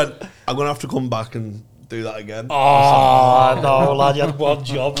 I'm going to have to come back and do that again. Oh, no, lad, you had one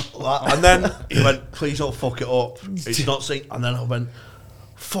job. And then he went, please don't fuck it up. It's not St. And then I went,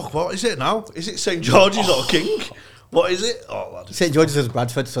 fuck, what is it now? Is it St. George's or King? What is it? Oh, lad. St George's is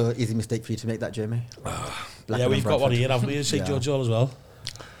Bradford, so easy mistake for you to make that, Jamie. Yeah, we've got one here, haven't we? St. George Hall as well.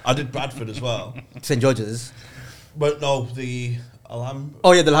 I did Bradford as well. St George's. But no, the Alam.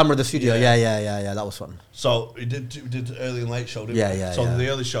 Oh yeah, the Hammer of the Studio. Yeah. That was fun. So we did early and late show, didn't we? Yeah. So the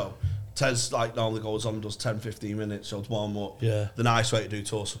early show, Tez like normally goes on, does 10-15 minutes, so to warm up. Yeah. The nice way to do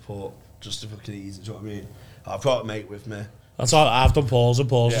tour support, just to fucking easy. Do you know what I mean? I've got a mate with me. That's all. I've done Paul's, and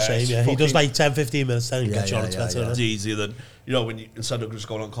Paul's the Yeah, same. it's Yeah, he does fucking- like 10-15 minutes, then he Yeah, gets you on yeah, to yeah, better. yeah. It's easier than when you instead of just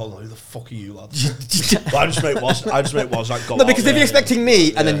going on call, who the fuck are you, lad? But I just make was like go No, because out if you're there. expecting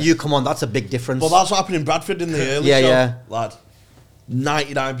me and then you come on, that's a big difference. Well, that's what happened in Bradford in the early Yeah, show, yeah. lad.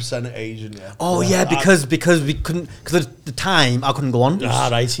 99% Asian, yeah. Oh yeah, because we couldn't because of the time I couldn't go on. Ah,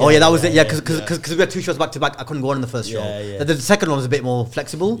 right, Oh yeah, yeah, that was it. Yeah, yeah, because we had 2 shows back to back. I couldn't go on in the first show. Yeah. The second one was a bit more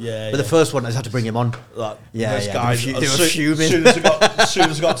flexible. Yeah, but the first one I just had to bring him on. Like, Yeah, this yeah, guy, they were as fuming. soon as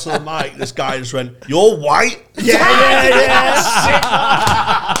I got to the mic, this guy just went, "You're white."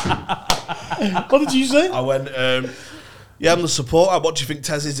 What did you say? I went, "Yeah, I'm the supporter. What do you think,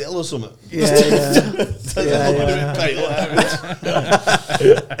 Tez is ill or something?"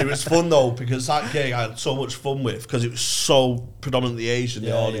 It was fun though because that gig I had so much fun with because it was so predominantly Asian.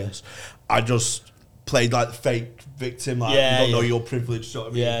 The audience, I just played like the fake victim. Like you don't know your privilege. You know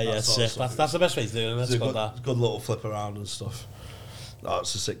what I mean? Yeah, That sort of sick. stuff. That's the best way to do it. It's That's a got that. good little flip around and stuff. Oh,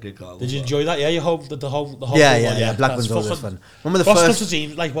 it's a sick gig. Did you enjoy that? Yeah, you hope that the whole Yeah. Blackburn's always fun. Remember the What's first? the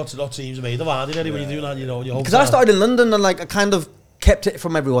teams like? What teams are made of? Aren't they? When you're doing that, you know, you hope. Because I started in London and like I kind of kept it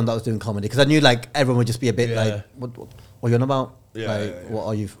from everyone that was doing comedy because I knew like everyone would just be a bit like, what are you on about? Yeah, Like, what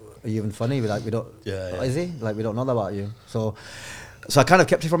are you? Are you even funny? Like we don't. Yeah. What is he? Like we don't know that about you. So So I kind of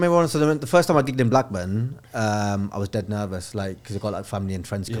kept it from everyone. So the first time I gigged in Blackburn, I was dead nervous, like because I got like family and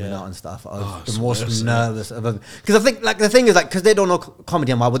friends coming out and stuff. I was the most nervous of because I think like the thing is like because they don't know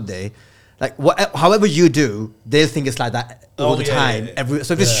comedy, and why would they? Like however you do, they'll think it's like that all the time.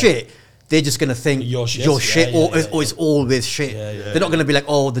 So if it's shit, they're just gonna think your shit, or it's always shit. They're not gonna be like,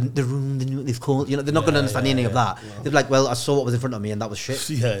 oh, the room, they've called. You know, they're not gonna understand any of that. They're like, well, I saw what was in front of me, and that was shit.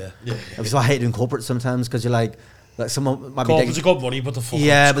 So I hate doing corporate sometimes because you're like someone might be corporate's a good money, but the fucking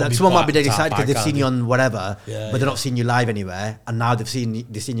but like someone might be dead excited because they've seen you on whatever, but they're not seeing you live anywhere, and now they've seen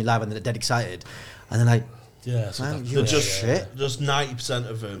you live and they're dead excited, and they're like, man, they're just shit. Just 90%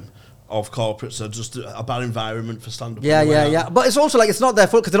 of them. Of corporates are just a bad environment for stand-up. But it's also like it's not their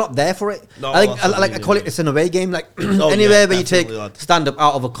fault because they're not there for it. No, I think I call it it's an away game. Like anywhere where you take stand-up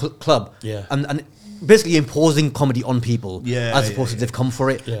out of a club, and basically imposing comedy on people as opposed to they've come for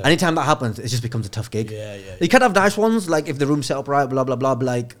it. Anytime that happens, it just becomes a tough gig. You can't have nice ones like if the room's set up right, blah blah blah. But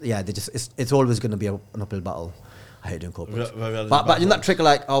like they just it's always going to be an uphill battle. I hate doing corporates. But in that trick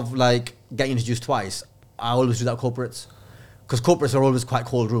of like getting introduced twice, I always do that corporates because corporates are always quite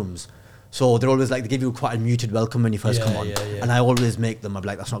cold rooms. So they're always like, they give you quite a muted welcome when you first come on. And I always make them, I'm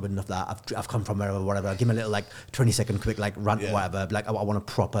like, that's not good enough that. I've come from whatever. I'll give them a little like 20-second quick like rant or whatever. Like I want a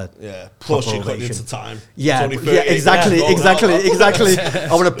proper Plus you cut into time. Exactly. I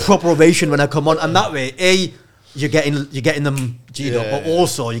want a proper ovation when I come on. And that way, you're getting them G'd up, but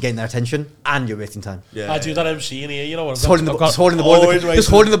also you're getting their attention and you're wasting time. I do that MC in here, you know what? Just holding the ball in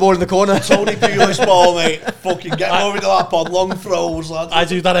the corner. Tony Pulis ball, mate. Fucking get over to that pod, long throws, lads. I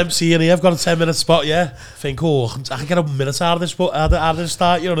do that MC in here. I've got a 10-minute spot, think, I can get a minute out of this out of this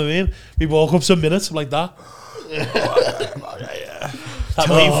start, you know what I mean? We walk up some minutes, I'm like that.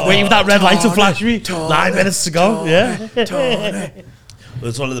 Wave that red light to flash me. 9 minutes to go,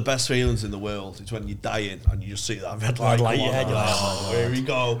 It's one of the best feelings in the world. It's when you're dying and you just see that red light. You're like, here we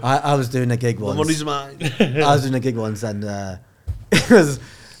go. I was doing a gig once. The money's mine. I was doing a gig once, and it was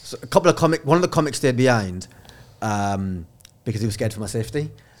a couple of one of the comics stayed behind because he was scared for my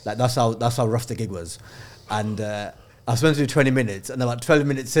safety. Like that's how rough the gig was. And I was supposed to do 20 minutes, and about 12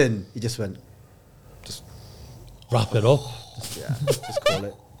 minutes in, he just went, just wrap it up. Just call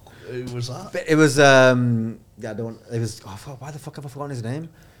it. Who was that? It was it was why the fuck have I forgotten his name?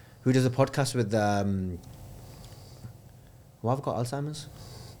 Who does a podcast with why have I got Alzheimer's?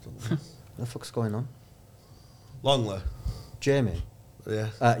 What the fuck's going on? Longley. Jamie.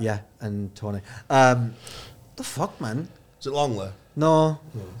 Yeah. And Tony. The fuck, man? Is it Longley? No,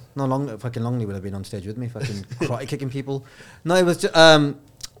 fucking Longley would have been on stage with me, fucking karate kicking people. No, it was just why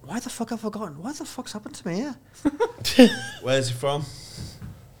the fuck have I forgotten? What the fuck's happened to me here? Where's he from?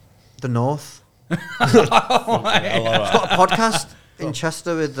 The North. I've got a podcast in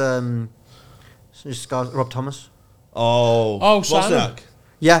Chester with Rob Thomas. Oh, Simon.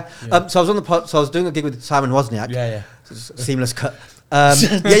 Yeah. So I was on the so I was doing a gig with Simon Wozniak. Seamless cut.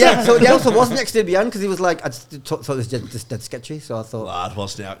 So Wozniak stayed behind because he was like, I just thought it was just dead sketchy. So I thought, lad,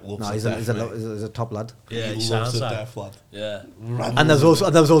 Wozniak loves he's a top lad. Yeah, he loves a deaf lad. Yeah. And there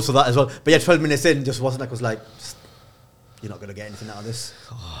was also that as well. But yeah, 12 minutes in, just Wozniak was like, you're not gonna get anything out of this.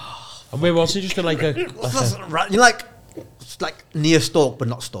 And where was he? Just like a... You're like near Stoke, but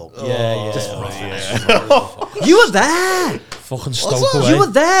not Stoke. You were there. Fucking Stoke away. You were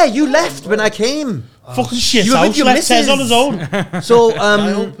there. You left when I came. Fucking shit you house. Left Tez on his own. So,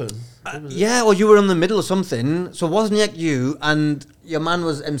 or you were in the middle or something. So Wozniak, you, and your man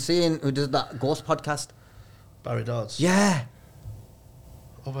was MCing who does that Ghost podcast. Barry Dodds. Yeah.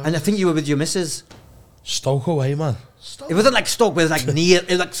 And I think you were with your missus. Stoke away, man. It wasn't like Stoke, but it was like near, it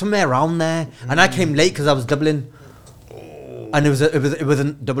was like somewhere around there. And I came late because I was doubling. And it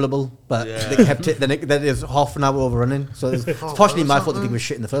wasn't doubleable, but they kept it. Then it was half an hour overrunning. So it's partially my fault the gig was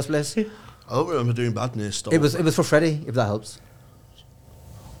shit in the first place. I don't remember doing bad near Stoke. It was for Freddie, if that helps.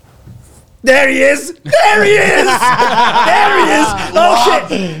 There he is! There he is! Oh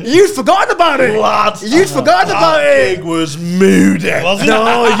shit! You'd forgotten about it! Lad, you'd forgotten about it! Gig was moody.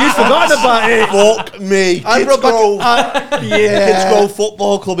 No, you'd forgotten about it! Fuck me. Kids Grove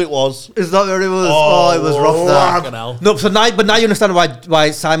Football Club it was. Is that where it was? Oh, it was rough there. No, so now you understand why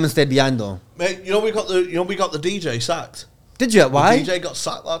Simon stayed behind though. Mate, we got the DJ sacked. Did you? Why? The DJ got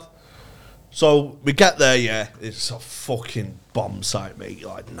sacked, lad. So we get there, it's a fucking bomb site, mate.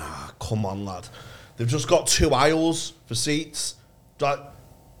 You're like, nah, come on, lad. They've just got 2 aisles for seats, like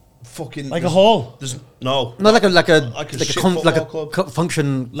fucking like a hall. There's like a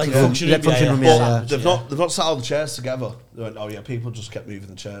function room. Yeah. They've not sat all the chairs together. They went, people just kept moving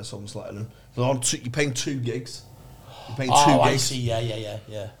the chairs, so I'm just letting them. You're paying 2 gigs. You're paying 2 gigs. I see.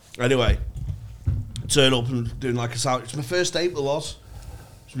 Yeah. Anyway, turn up and doing like a sound. It's my first date with Loz.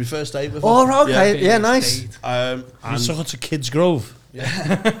 It's my first date with her. Oh, right, okay. Yeah, nice. You And took her to Kids Grove. You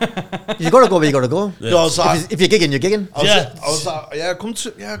got to go where you got to go. I was like, If you're gigging, you're gigging. I was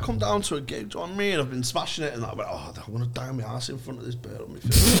like, come down to a gig. Do you know what I mean? I've been smashing it, and I went, oh, I want to die on my ass in front of this bird on my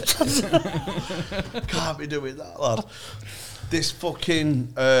face. Can't be doing that, lad. This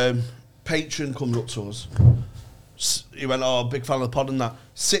fucking patron comes up to us. He went, oh, big fan of the pod and that.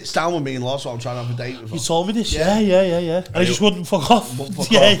 Sits down with me and Loz while I'm trying to have a date with her. You told me this, yeah. And I just wouldn't fuck off. Wouldn't fuck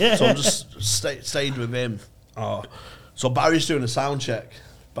yeah, off. yeah. So I just stayed with him. Oh. So Barry's doing a sound check.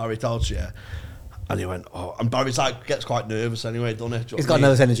 Barry tells you, and he went, oh, and Barry's like, gets quite nervous anyway, doesn't he? He's got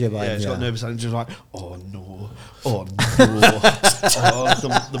nervous energy about him. him. He's got Yeah. nervous energy. He's like, oh no, oh, the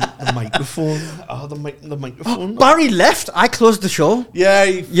microphone, the microphone. Barry left. I closed the show. Yeah,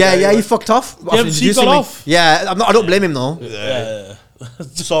 he fucked off. Yeah, after he got introducing me. off. Yeah, I don't blame him though. Yeah.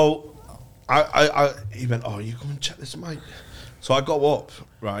 So, he went, oh, you come and check this mic. So I go up,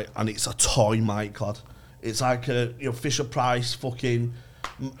 right, and it's a toy mic, lad. It's like a Fisher Price fucking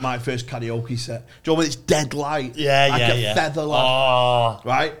My First Karaoke set. Do you know when it's dead light? Yeah, like yeah. a feather, lad. Oh.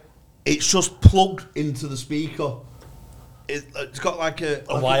 Right? It's just plugged into the speaker. It's got like a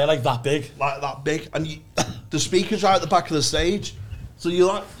wire like that big. like that big, and the speaker's right at the back of the stage. So you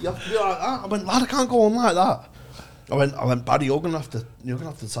have to be like that. I went, lad, I can't go on like that. I went, Barry, you're gonna have to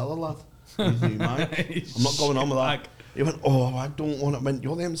tell her, lad. Use me, Mike. I'm not going on with that. He went, oh, I don't want it. I went,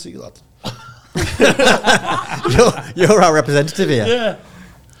 you're the MC, lad. You're our representative here. Yeah.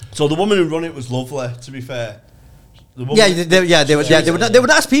 So the woman who run it was lovely, to be fair. The woman, They would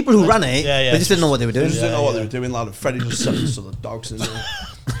ask people who ran it. Yeah. They just didn't know what they were They doing. just didn't know what they were doing, lad. And Freddie just sent us to the dogs in there.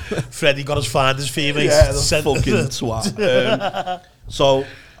 Freddie got his finders fee, mate. Yeah, the fucking twat. So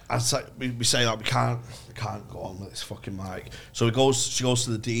I say, we say that we can't go on with this fucking mic. So she goes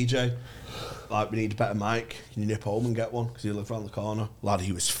to the DJ. Like, we need a better mic. Can you nip home and get one? Because he lived around the corner. Lad,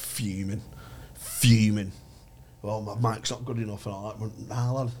 he was fuming. Oh, my mic's not good enough and all that. Went,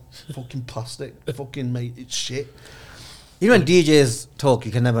 nah, lad, fucking plastic. Fucking mate, it's shit. You know when DJs talk,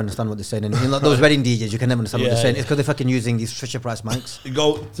 you can never understand what they're saying. And like those wedding DJs, you can never understand what Yeah, they're saying. yeah. It's because they're fucking using these Fisher Price mics.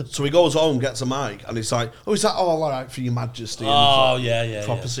 So he goes home, gets a mic, and he's like, oh, is that all right for your majesty? And Oh, he's yeah, like, yeah,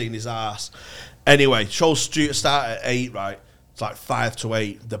 proper yeah. seeing his ass. Anyway, show's due to start at 8, right? It's like 5 to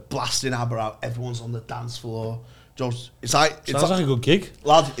 8. They're blasting ABBA out. Everyone's on the dance floor. It's like Sounds like a good gig.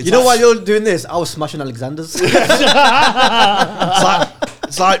 lad. It's You know like, why you're doing this? I was smashing Alexander's.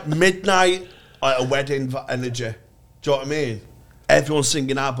 it's like midnight, like a wedding energy. Do you know what I mean? Everyone's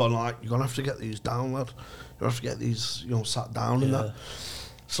singing ABBA, and like, you're gonna have to get these down, lad. You're gonna have to get these, sat down and that.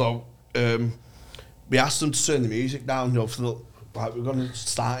 So we asked them to turn the music down. For the, like, we're gonna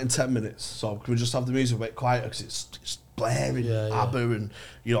start in 10 minutes. So can we just have the music a bit quiet because it's blaring ABBA and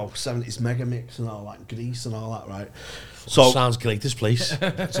 70s mega mix and all that, Grease and all that, right? So Sounds great, this place.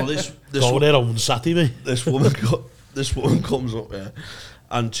 so this Go there on Saturday, mate. this woman comes up here,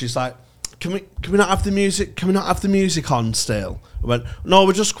 and she's like, Can we not have the music? Can we not have the music on still? I went, no,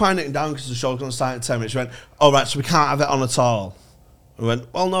 we're just quieting it down because the show's going to start in 10 minutes. She went, all right, so we can't have it on at all. I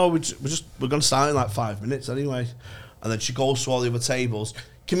went, well, no, we're going to start in like 5 minutes anyway. And then she goes to all the other tables.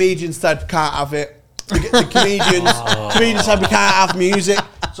 Comedians said can't have it. The comedians said we can't have music.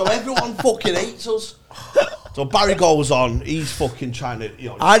 So everyone fucking hates us. So Barry goes on. He's fucking trying to,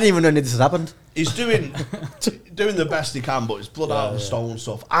 I didn't even know this has happened. he's doing the best he can, but it's blood out of the stone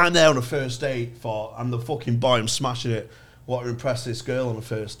stuff. I'm there on a first date I'm the fucking boy. I'm smashing it. Want to impress this girl on a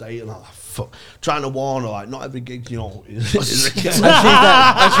first date, and I'm like, fuck, trying to warn her, like, not every gig, is And she's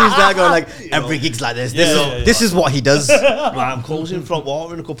there going like, every gig's like this. This is what he does. I'm closing front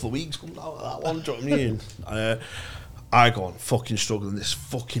water in a couple of weeks. Comes out of that one, do you know what I mean? I go on fucking struggling. This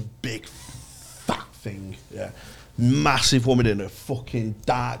fucking big fat thing, massive woman in a fucking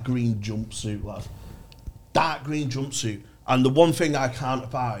dark green jumpsuit, lad. Dark green jumpsuit. And the one thing I can't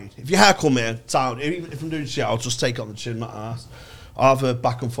abide, if your hair come here, even if I'm doing shit, I'll just take it on the chin, not ass. I'll have a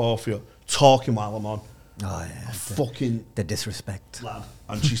back and forth for you, talking while I'm on. Oh yeah, Fucking the disrespect. lad.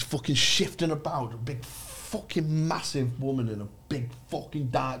 And she's fucking shifting about, a big fucking massive woman in a big fucking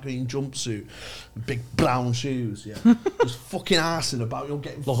dark green jumpsuit, big brown shoes, just fucking arsing about,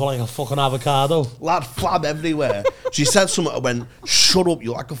 getting Looking like a fucking avocado. lad, flab everywhere. She said something, I went, shut up,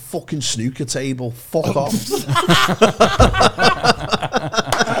 you're like a fucking snooker table, fuck off.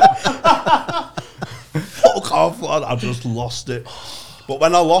 Fuck off, lad. I just lost it. But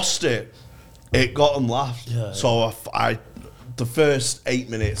when I lost it, it got them laughed. Yeah, So the first 8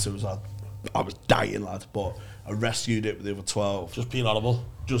 minutes, I was dying, lad, but I rescued it with the other 12. Just being audible.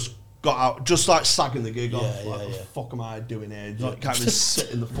 Just got out, just like sagging the gig off. Yeah, Like, yeah, what the yeah. fuck am I doing here? Like, can't even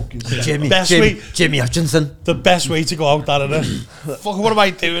sit in the fucking set. Jimmy Hutchinson. The best way to go out, that, isn't it? Fuck, what am I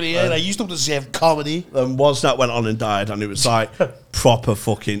doing here? I used to deserve comedy. And Wozniak went on and died, and it was like proper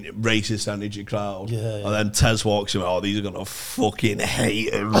fucking racist energy crowd. Yeah. And then Tez walks in, oh, these are gonna fucking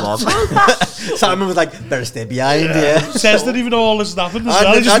hate him, man. Simon was like, better stay behind, yeah. Says didn't even know all this happened as I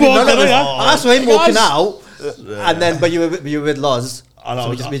well. did- He just I did walked none of in, this. yeah. I saw him walking out, Yeah. and then but you were with Loz. I know,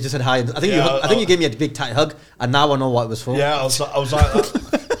 So we just said hi. I think Yeah, I think you gave me a big tight hug, and now I know what it was for. Yeah, I was like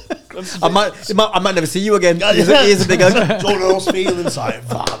that. I might never see you again. Here's a big hug. Don't know those feelings like,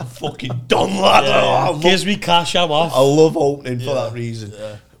 "Man, I'm fucking done, lad." I Gives me cash, I'm off. love opening for that reason.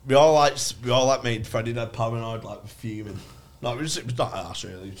 Yeah. We all like made Freddie dead paranoid, like fuming. No, it was not us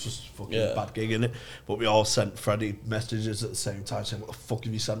really. It was just a fucking bad gig, innit? But we all sent Freddie messages at the same time saying, "What the fuck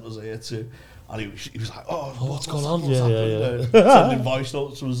have you sent us here to?" And he was like, "Oh, what's going on?" What's happened? Sending voice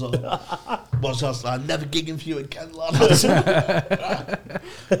notes to us. What's else? I'm never gigging for you again, lad.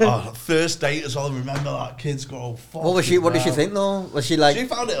 First date as well. I remember that kids go, "Oh, fuck." What did she think though? Was she like? She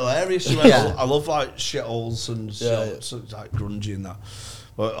found it hilarious. She went, Yeah. I love like shitholes and Yeah. so it's like grungy and that.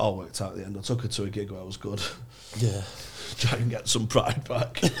 But it all worked out at the end. I took her to a gig where I was good. Yeah. Try and get some pride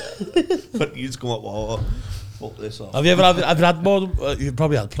back. But you just come up, water. Fuck this off. Have you ever had more? You've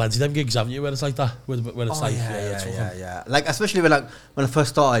probably had plenty of them gigs, haven't you? Where it's like that, where it's like, it's fucking- yeah. Like especially when I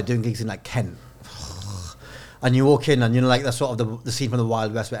first started doing gigs in like Kent, and you walk in and you know like that's sort of the scene from the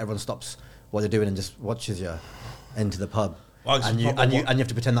Wild West where everyone stops what they're doing and just watches you into the pub, and you have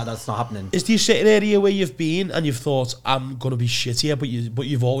to pretend that that's not happening. Is there a certain area where you've been and you've thought, I'm gonna be shit here, but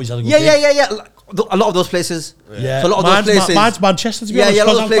you've always had a good Yeah. gig? Like, a lot of those places. Yeah. So a lot of those places. Mine's Manchester, to be Yeah, honest. yeah, a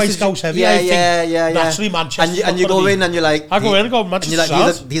lot Because of I'm those quite places. Scouse heavy. Yeah, I think yeah. naturally Manchester. And you go in and you're like, I go in and go, Manchester's and you're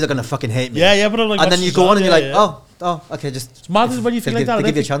like, sound. these are gonna fucking hate me. Yeah, but I'm like, and then you go on and you're like, oh, okay, just. It's mad when you think like that. They I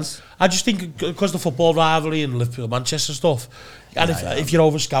give you a think- chance. I just think because the football rivalry and Liverpool, Manchester stuff, and if you're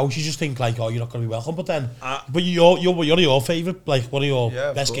over Scouse, you just think like, oh, you're not going to be welcome. But then, but you're your favourite, like one of your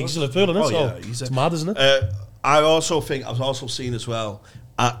Yeah, of best course. gigs in Liverpool, isn't it? Oh, So yeah, easy. it's mad, isn't it? I've also seen as well,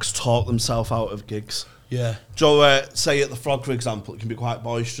 acts talk themselves out of gigs. Yeah. Joe, say at the Frog, for example, it can be quite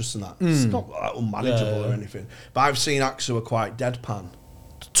boisterous and that. It's not like, unmanageable or anything. But I've seen acts who are quite deadpan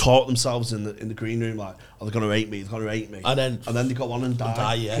talk themselves in the green room like, oh, they're going to hate me, and then they go on and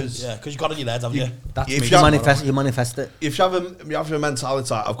die. Because you got it in your head, haven't you? That's If me. You manifest it. If you have a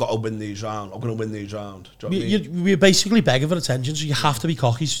mentality like, I've got to win these rounds, I'm going to win these rounds. Do you know what I mean? You're basically begging for attention, so you have to be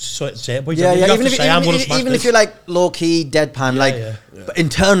cocky. So it's it, but Yeah, you yeah. have Even to say, I'm going to smash if this. you're like low key, deadpan, but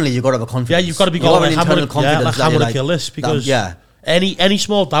internally you've got to have a confidence. Yeah, you've got to be You've got going to like, have an I'm internal going confidence. to that you're kill this because yeah. any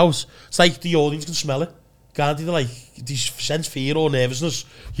small doubt, it's like the audience can smell it. Can't they? Like, they sense fear or nervousness,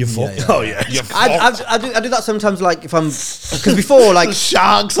 you're fucked. yeah. Oh yeah, You're fucked. I do that sometimes, like if I'm because before like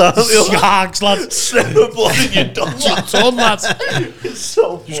sharks, aren't they? Sharks, lad. Snapper blood in your done, You're done, lad. It's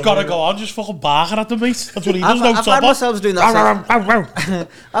so funny. Just gotta go on, just fucking barking at the mate. That's what he does. I've No had myself doing that. I've had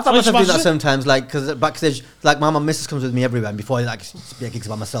myself doing smashes that it. sometimes, like because backstage, like my missus comes with me everywhere. And before like be gigs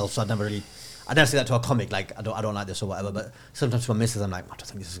by myself, so I never say that to a comic. Like I don't like this or whatever. But sometimes to my missus, I'm like, I don't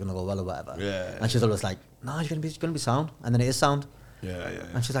think this is gonna go well or whatever. Yeah. And she's always like, no, you're gonna be sound, and then it is sound. Yeah.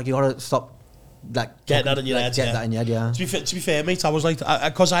 And she's like, you gotta stop, like Get that in your head, Get yeah. that in your head, yeah. To be fair, mate, I was like,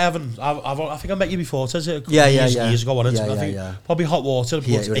 because I think I met you before. It says it a couple Yeah, years ago on it. Yeah, I think yeah. probably Hot Water,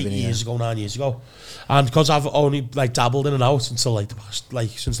 Yeah, but it would've been, 9 years ago. And because I've only like dabbled in and out until like the past, like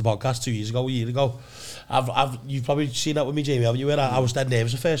since the podcast 2 years ago, a year ago. You've probably seen that with me, Jamie, haven't you? Where I was dead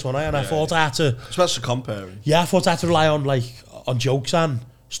nervous the first one, and I thought I had to. Especially comparing. Yeah, I thought I had to rely on on jokes and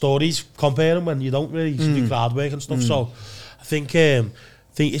stories, comparing when you don't really do crowd work and stuff. So I think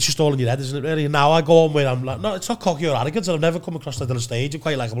it's just all in your head, isn't it? Really. And now I go on where I'm like, no, it's not cocky or arrogance. I've never come across that on a stage. I'm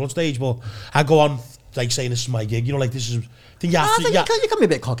quite likable on stage, but I go on like saying this is my gig. You know, like this is. I think you have to. You can be a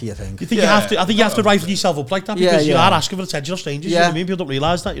bit cocky, I think. You think you have to? I think you have to rifle yourself up like that because you yeah. are asking for attention of strangers. You know what I mean? People don't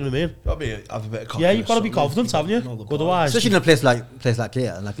realise that. You know what I mean? Got to have a bit of confidence. Yeah, you've got to be confident, haven't you? Otherwise, Especially in a place like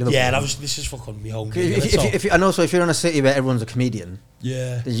here, like Liverpool. yeah, this is fucking me home. Gig, innit? So- If and also if you're in a city where everyone's a comedian,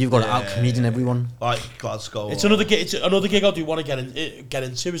 yeah. then you've got to out comedian everyone. Like Glasgow. It's another gig. It's another gig I do want to get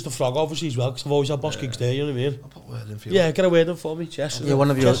into is the Frog, obviously as well, because I've always had boss gigs there. You know what I mean? I'll put word in for you. Yeah, get a word in for me, Jess. You're one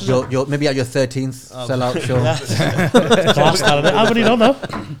of your maybe at your 13th sellout show. Class, that, innit? How many done now?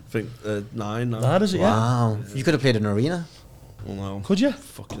 I think 9 now. That is it, yeah. Wow, you could have played in an arena. Well, no. Could you?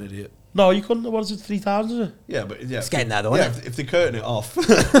 Fucking idiot. No, you couldn't. What is it? 3,000? Is it? Yeah, but yeah. It's getting there though, Yeah, isn't it? if they curtain it off.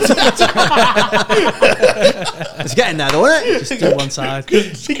 It's getting there though, isn't it? Just do one side.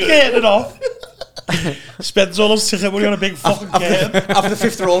 She getting it off. Spends all his ticket money on a big fucking game. After the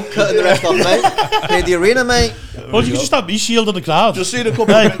 5th row, cutting the rest off, mate. Pay the arena, mate. Well, you can just have me shielding the crowd. Just seen a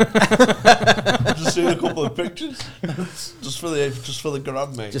couple of pictures. just for the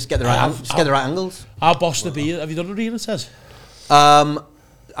gram, mate. Just get the right angles. How boss to be? Have you done arena, Tez?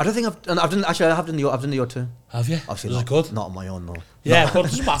 I don't think I've done the O2. Have you? Obviously Was not, it good? Not on my own, no. Yeah, but it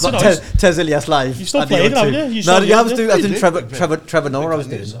doesn't matter. Not No, Tez Ilyas live. You still at the played, O2. haven't you? You No, still yeah, I was did, doing did. Trevor Noah. I was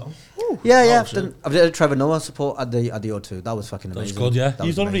doing. Yeah, I've done Trevor Noah support at the O2. That was fucking amazing. That was good, yeah. That You've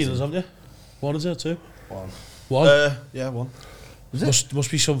was done amazing. arenas, haven't you? One is it, two? One. One? Yeah, one.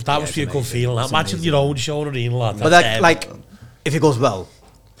 Must be some. That must be a good amazing. feeling. It's Imagine amazing. your own show and arena, lad. But That's like, if it goes well,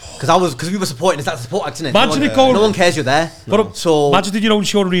 because we were supporting. It's that support act, innit? Imagine it going. No one cares you're there. But So imagine did your own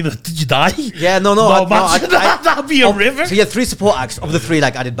show and arena. Did you die? yeah, no. Imagine that'd be a river. So yeah, 3 support acts. Of the 3,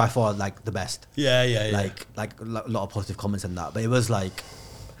 like I did by far like the best. Yeah. Like a lot of positive comments and that. But it was like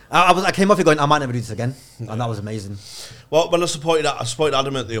I came off it going, I might never do this again, and that was amazing. Well, when I supported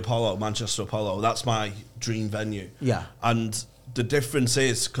Adam at the Apollo, Manchester Apollo. That's my dream venue. Yeah. And the difference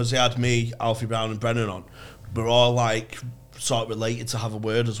is because they had me, Alfie Brown, and Brennan on. We're all like sort of related to have a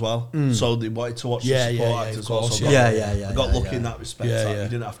word as well. So they wanted to watch the support act of as well. course, So yeah. I got lucky in that respect. Yeah, Like, yeah. you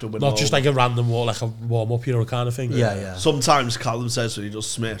didn't have to win. Not just like a random like a warm up, kind of thing. Yeah. Sometimes Callum says when he does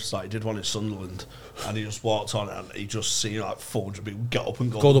Smiths, like he did one in Sunderland, and he just walked on and he just seen like 400 people get up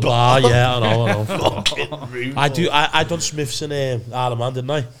and go Go to the bar, yeah, I know. Fucking rude, I done Smiths in Isle of Man,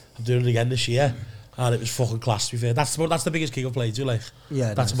 didn't I? I'm doing it again this year. And it was fucking class, to be fair. That's the biggest gig I've played to, like.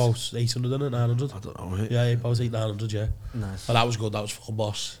 Yeah, That's nice. about 800, isn't it? 900? I don't know. Mate. Yeah, about 900, yeah. Nice. And that was good, that was fucking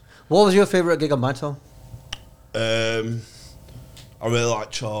boss. What was your favourite gig on my tour? I really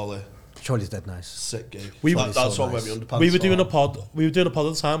like Charlie. Charlie's dead nice. Sick gig. We- Like, that's so what nice. went me underpants. We were doing a pod at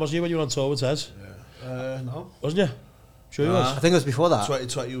the time, wasn't you, when you were on tour with Tez? No. Wasn't you? Sure you I was? think it was before that.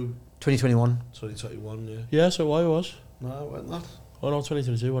 2021, 2021. yeah. Yeah, so why it was? No, it went that. Oh no,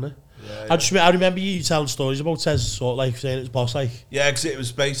 2022, wasn't it? Yeah, I remember you telling stories about Tez, sort of like saying it's boss, like. Yeah, because it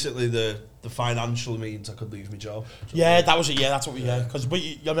was basically the financial means I could leave my job. Yeah, that was it. Yeah, that's what we. Yeah, because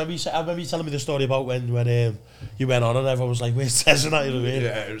I remember you telling me the story about when you went on and everyone was like, "Where's Tez and that?" You know what I mean?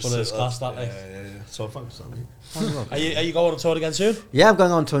 Yeah, it was But it's class that. Like, yeah. So thanks, Sammy. are you going on tour again soon? Yeah, I'm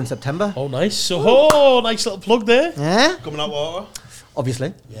going on tour in September. Oh, nice. So, nice little plug there. Yeah, Coming out water.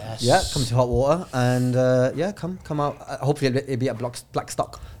 obviously. Yes. Yeah, come to Hot Water and yeah, come out. Hopefully it'll be at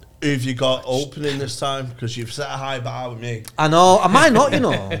Blackstock. Who've you got opening this time? Because you've set a high bar with me. I know. I might not, you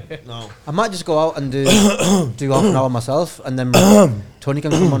know. No. I might just go out and do half an hour myself, and then Tony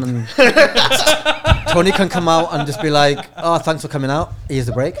can come on and Tony can come out and just be like, "Oh, thanks for coming out. Here's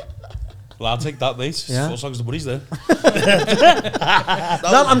the break." Well, I'll take that, mate. Yeah. As long as the money's there.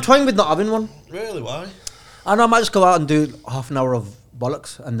 No, I'm toying with not having one. Really? Why? I know. I might just go out and do half an hour of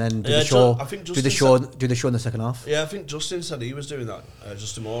bollocks, and then do Yeah, the show. I think do the Justin show. Do the show in the second half. Yeah, I think Justin said he was doing that.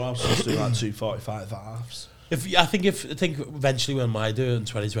 Justin Morehouse was doing like 2:45 halves. I think eventually we might do it in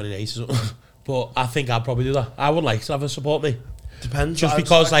 2028 or something. But I think I'd probably do that. I would like to have a support me. Depends. Just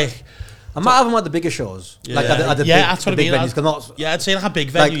because, like... I might have them at the bigger shows, like at the that's big, what the I mean. big venues. 'Cause not, Yeah, I'd say like a big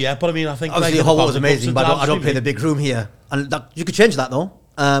venue, Like, yeah. But I mean, I think... obviously, like, Hot Water was the amazing, but I don't clubs play and the big room here, and that, you could change that though.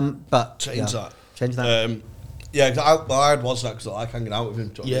 But Change yeah, that. Change that. Yeah, cause I had was that because I like hanging out with him.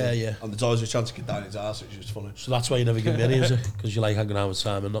 Do you know what I mean? Yeah. And there's always a chance to get down his ass, which is funny. So that's why you never give me any, is it? Because you like hanging out with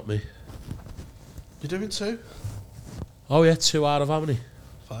Simon, not me. You're doing 2? Oh yeah, 2 out of how many?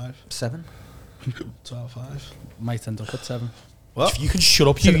 5. 7. 2 out of 5. Might end up at 7. What? You can shut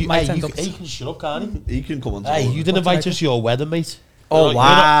up. So You it might hey, end you up- can shut up, can't you? He can come on. Hey, you didn't invite us to your wedding, mate. Oh,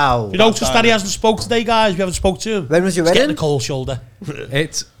 wow. You noticed that he hasn't spoke today, guys. We haven't spoke to him. When was your He's getting wedding? a cold shoulder.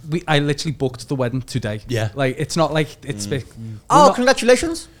 I literally booked the wedding today. Yeah. Like it's not like it's big. Oh,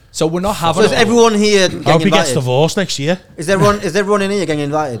 congratulations! So we're not So having. is everyone here getting I hope he gets invited? divorced next year. Is everyone in here getting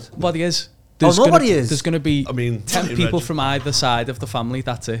invited? Nobody is. Nobody is? There's going to be I mean, 10 you people imagine. from either side of the family.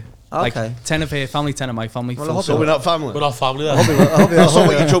 That's it. Okay. Like 10 of her family, 10 of my family. Well, I full hope So we're not family. We're not family then. I hope I saw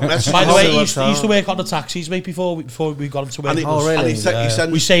what you drunk message. By the way, Hopefully he used to work on the taxis, mate, before we got him to work. And he, Oh, really? and he, Yeah.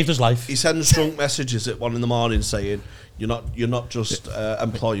 sends, We saved his life. he sends drunk messages at 1 a.m. saying, "You're not just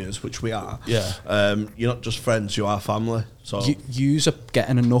employers, which we are. Yeah. You're not just friends. You are family." So. Yous are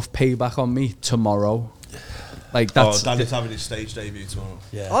getting enough payback on me tomorrow. Like that's Danny's having his stage debut tomorrow.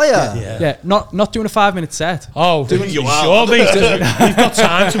 Yeah. Oh yeah. yeah. Not doing a 5-minute set. Oh, Doing you you sure, mate?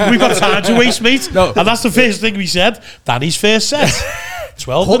 We've got time to waste, mate. No. And that's the first thing we said. Danny's first set.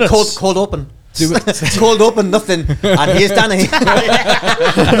 12 minutes. Cold open. Cold open, nothing. And here's Danny.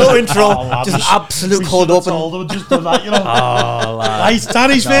 No intro, just absolute cold open. Told him, just done that, you know. Oh, lad. Right,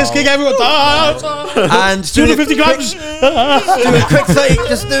 Danny's first gig, everyone. And 250 grams. doing a quick 30,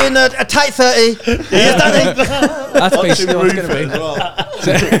 just doing a tight 30. Here's Danny. That's basically what it's going to be. As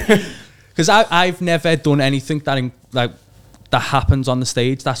well. Because I've never done anything that happens on the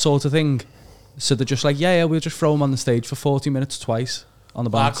stage, that sort of thing. So they're just like, yeah, we'll just throw him on the stage for 40 minutes twice on the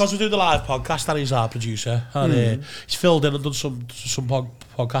band. Because we do the live podcast, Danny's our producer. And he's filled in and done some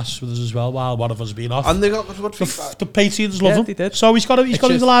podcasts with us as well while one of us has been off. And they got good feedback. The patrons love him. they did. So he's got to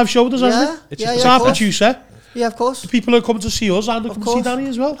do the live show with us, hasn't he? Yeah, It's yeah, our of course. producer. Yeah, of course. The people are coming to see us and they come to see course. Danny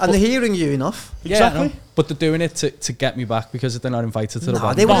as well. And they're hearing you enough. Yeah, I Exactly. know. But they're doing it to get me back because they're not invited to the No,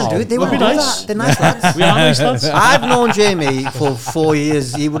 band. they wouldn't do it. They That'd wouldn't be do nice. that. They're nice lads. We are nice lads. I've known Jamie for 4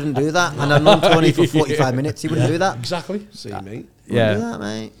 years. He wouldn't do that. And I've known Tony for 45 minutes. He wouldn't do that. Exactly. See, mate. Yeah. Do that,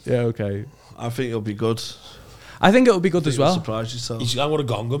 mate. Yeah, okay. I think it'll be good. I think it would be good as well. Surprise yourself. I want a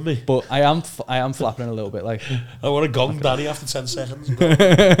gong on me. But I am flapping a little bit like. I want a gong Danny after 10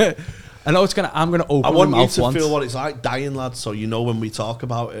 seconds. I know I'm gonna open I my want you mouth to once. feel what it's like dying, lad, so you know when we talk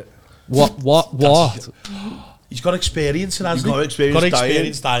about it. What? He's got experience in, hasn't He's got he? experience Got dying.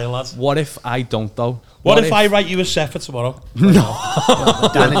 experience dying, lads. What if I don't though? What if I write you a set for tomorrow? Danny,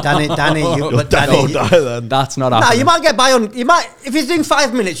 You'll Danny. die then. That's not Nah, happening. you might get by on. You might, if he's doing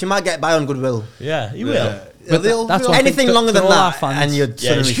 5 minutes, you might get by on goodwill. Yeah, he will. Yeah. But that's what I Anything think longer for than all our that, fans. and you're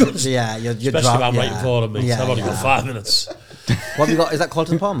Yeah, suddenly, sure. you're Especially drunk. if I'm writing for him, mate. I've only got 5 minutes. What have you got? Is that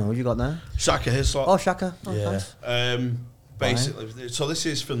Colton Palmer? What have you got there? Shaka Hislop. Oh, Shaka. Oh, Yeah. nice. Basically, so this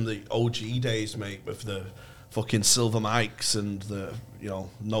is from the OG days, mate, with the fucking silver mics and the,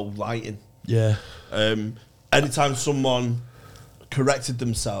 no lighting. Yeah. Anytime someone corrected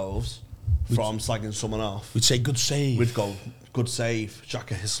themselves from slagging someone off, We'd say good save. we'd go, good save,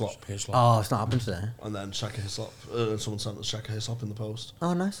 Shaka Hislop. Oh, it's not happened today. And then Shaka Hislop, someone sent us Shaka Hislop in the post.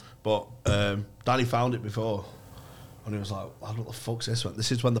 Oh, nice. But Danny found it before, and he was like, "What the fuck's this one?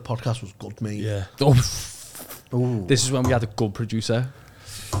 This is when the podcast was good, mate." Yeah. Ooh. This is when we had a good producer.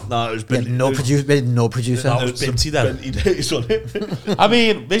 No, it was We had no producer. We had no producer. That was Binty then. 20 days on it. I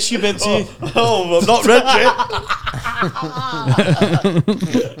mean, miss you, Binty. Oh, I'm not read yet.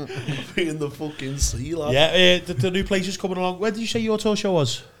 In the fucking sea, lad. Yeah, the new place is coming along. Where did you say your tour show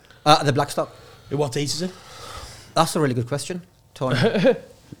was? The Blackstock. What date is it? That's a really good question, Tony.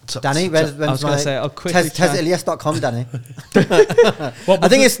 Danny, when's I was gonna say, I'll quickly check. Ilyas.com, Danny. What I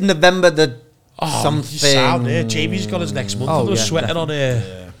think it's November the something. Sound, yeah. Jamie's got his next month. Oh, I'm yeah, sweating on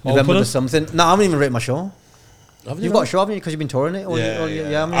November opening. the something. No, I haven't even written my show. Haven't You've you got a show, haven't you? Because you've been touring it.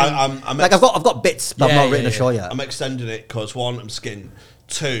 Yeah. I mean, I'm like I've got bits, but Yeah, I've not yeah, written a yeah. show yet. I'm extending it because one, I'm skinned.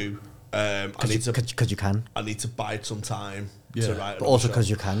 Two, I need to Because you can. I need to bide some time Yeah. to write. But another also show. 'cause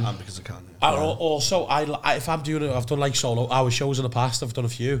you can. And because I can. Also, if I'm doing it, I've done like solo hour shows in the past. I've done a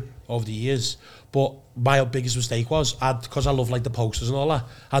few over the years. But my biggest mistake was, because I love like the posters and all that,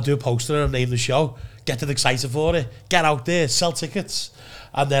 I'd do a poster and name the show, get them excited for it, get out there, sell tickets.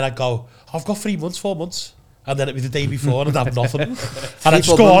 And then I'd go, I've got 3 months, 4 months. And then it'd be the day before and I'd have nothing. And I'd just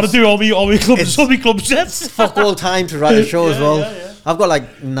 4 go on months. and do all my club sets. Fuck all time to write a show as well. yeah. I've got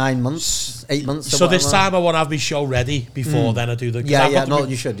like 9 months, 8 months. So this whatever. time I want to have my show ready before then I do the... 'cause Yeah, I've got no,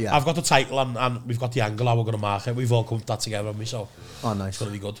 you should, yeah. I've got the title and we've got the angle how we're going to market. We've all come that together on me, so Oh, it's nice.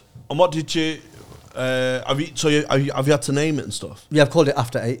 going to be good. And what did you? Have you had to name it and stuff? Yeah, I've called it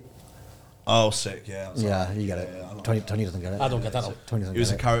After 8. Oh, sick! Yeah. that's Yeah, right. you get it. I know. Tony doesn't get it. I don't get that. Tony doesn't He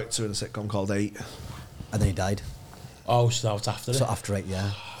was a get it. character in a sitcom called 8. And then he died. Oh, so now it's after So it. After 8,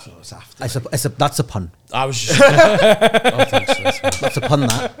 yeah. So it's after. That's a pun. I was just... oh, thanks, that's- That's a pun,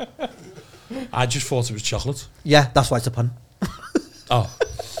 that. I just thought it was chocolate. Yeah, that's why it's a pun. Oh.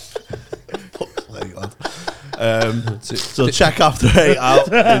 There you go. So check After 8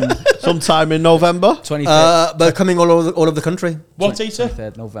 out sometime in November. 23rd, But coming all over the country. What date is it?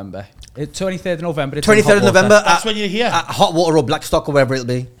 23rd November. 23rd of November. It's in 23rd of Hot Water. November That's at, when you're here. at Hot Water or Blackstock or wherever it'll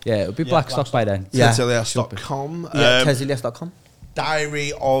be. Yeah, it'll be Blackstock by then. Yeah. Tilias.com. Yeah, TesIlyas.com.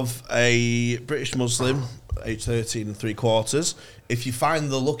 Diary of a British Muslim, age 13 and 3/4. If you find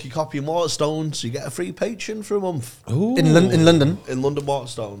the lucky copy in Waterstones, you get a free patron for a month. Ooh. In London. In London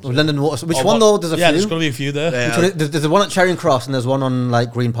Waterstones. Or London Water. Which Oh, one what- though? There's a Yeah, few. there's going to be a few there. Yeah. There's the one at Charing Cross and there's one on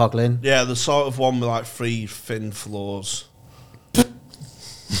like Green Park Lane. Yeah, the sort of one with like 3 thin floors.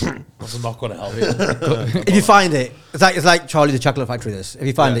 That's not going to help you. If you find it, it's like Charlie the Chocolate Factory. This. If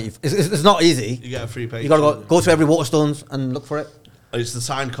you find Yeah. it, it's not easy. You get a free patron. You got to go to every Waterstones and look for it. It's the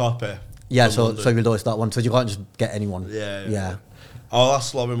signed copy. Yeah, from so London. you'll notice that one. So you can't just get anyone. Yeah. I'll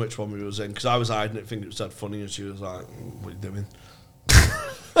ask Lauren which one we was in because I was hiding it, thinking it said funny, and she was like, "What are you doing?"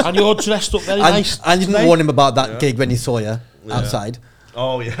 And you're dressed up very nice. And you didn't today. warn him about that gig when he saw you outside.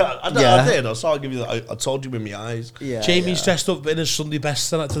 Oh yeah, I did. I saw. I give you. I told you with my eyes. Yeah, Jamie's dressed up in his Sunday best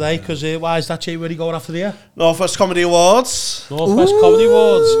today because why is that, Jamie? Where are you going after the year? Northwest Comedy Awards. Northwest Comedy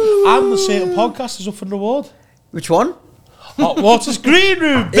Awards. And the certain podcast is up for an award. Which one? Hot Water's Green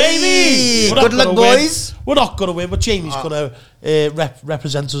Room, baby! Hey, We're not good luck, gonna win. boys. We're not going to win, but Jamie's going to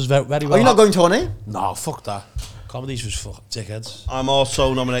represent us very, very well. Are you not going, Tony? No, fuck that. Comedy's was fucking dickheads. I'm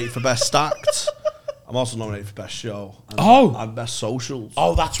also nominated for Best Act. I'm also nominated for Best Show. And Best Socials.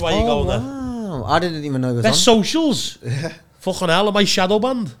 Oh, that's why you're going there. Wow. I didn't even know he was Best on. Socials. Yeah. Fucking hell, am I shadow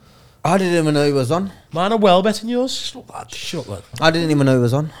band? I didn't even know he was on. Man, I'm well better than yours. Shut up, lad. I didn't even know he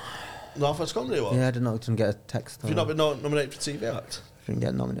was on. Northwest Comedy Awards. Yeah, I didn't know I didn't get a text. Have you not been nominated for TV Act? Didn't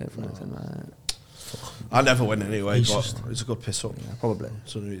get nominated for anything, right? I never win anyway, Racist. but it's a good piss up. Yeah, probably.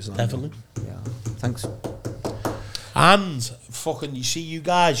 So reason Definitely. Yeah. Thanks. And fucking, you see, you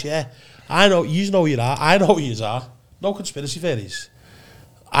guys, yeah. I know, you know who you are. I know who you are. No conspiracy theories.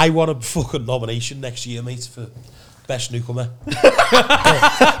 I want a fucking nomination next year, mate, for Best Newcomer.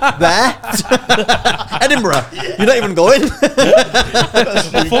 There? Edinburgh? You're not even going? Fuck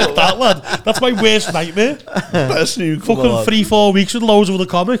that, lad. That's my worst nightmare. Best Newcomer. Fucking 3-4 weeks with loads of other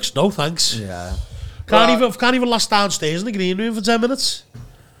comics. No thanks. Yeah. Can't even last downstairs in the green room for 10 minutes.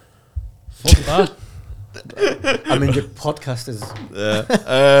 Fuck that. I mean, your podcast is... Yeah.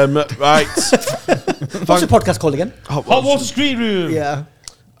 Right. What's your podcast called again? Hot Water's Green Room. Yeah.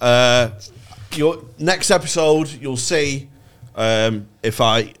 Your next episode, you'll see if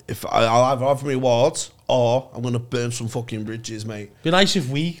I'll either have my awards or I'm gonna burn some fucking bridges, mate. Be nice if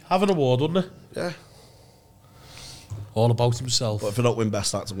we have an award, wouldn't it? Yeah. All about himself. But if I don't win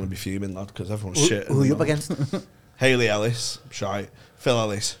Best Act, I'm gonna be fuming, lad, because everyone's shit. Who are you up against? Haley Ellis, shite. Phil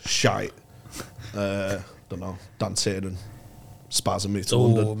Ellis, shite. Don't know. Dan Tiernan, Spaz and moved to Oh,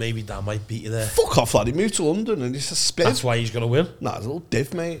 London. maybe Dan might beat you there. Fuck off, lad. He moved to London and he's a spiv. That's why he's going to win. Nah, he's a little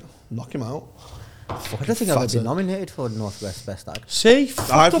div, mate. Knock him out. I don't think I've ever been nominated for Northwest Best Act. See?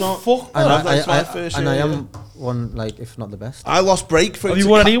 I've the not. fuck, And, man? That's my first I year, am one, like, if not the best. I lost breakthrough. Have you to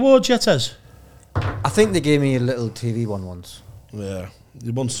won any awards yet, Tez? I think they gave me a little TV one once. Yeah.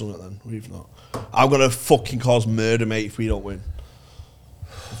 You won something then. We've not. I'm going to fucking cause murder, mate, if we don't win.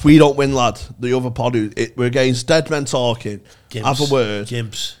 If we don't win, lad, the other pod, we're against Dead Men Talking, Gimps. Have a Word,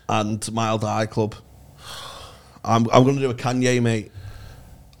 Gimps. and Mild Eye Club. I'm going to do a Kanye, mate.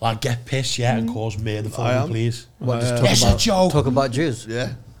 Like, get pissed, yeah, and cause murder for I me, am. please. What, just It's a joke. Talk about Jews.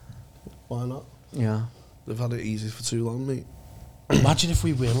 Yeah. Why not? Yeah. They've had it easy for too long, mate. Imagine if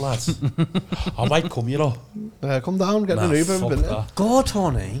we win, lads. I might come, you know. Come down, get an Uber. fuck Been there. that. Go,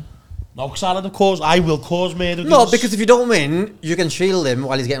 Tony. No, because I will cause murder. No, because if you don't win, you can shield him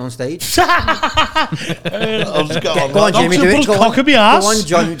while he's getting on stage. I'll just go on. Go on, No, Jamie, he'll do put it. his Go cock on. in my arse.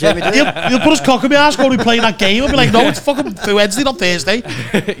 Go on, Jamie, do it. He'll put his cock in my ass going to be playing that game. I'll be like, no, it's fucking Wednesday, not Thursday.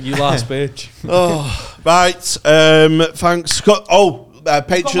 You last bitch. Oh, right. Thanks. Got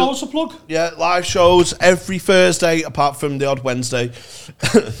Patreon. loads to plug. Yeah, live shows every Thursday, apart from the odd Wednesday.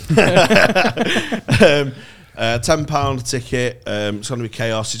 £10 a ticket. It's going to be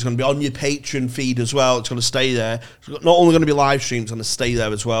chaos. It's going to be on your Patreon feed as well. It's going to stay there. It's not only going to be live streams, it's going to stay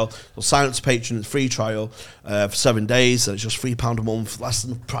there as well. So sign up to Patreon, it's free trial for 7 days. It's just £3 a month, less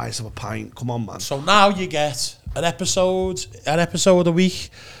than the price of a pint. Come on, man. So now you get an episode a week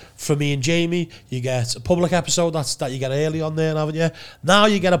from me and Jamie. You get a public episode that you get early on there, haven't you? Now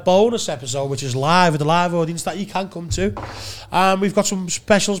you get a bonus episode which is live with the live audience that you can come to. We've got some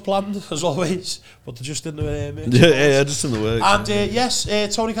specials planned as always, but they're just in the mix. Yeah, just in the works. And yes,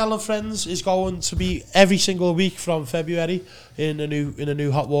 Tony Cannell and Friends is going to be every single week from February in a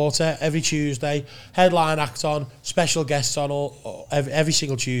new Hot Water every Tuesday. Headline act on, special guests on every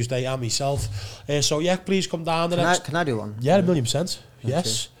single Tuesday, and myself. So yeah, please come down. Can I do one? Yeah, 1,000,000%.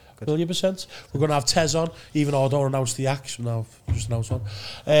 Yes. 1,000,000%. We're going to have Tez on, even though I don't announce the acts. Now just announce one.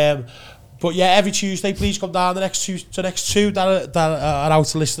 But yeah, every Tuesday, please come down. The next two that are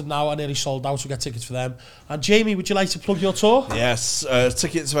out listed now are nearly sold out. So get tickets for them. And Jamie, would you like to plug your tour? Yes,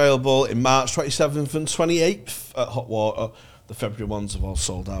 tickets available in March 27th and 28th at Hot Water. The February ones have all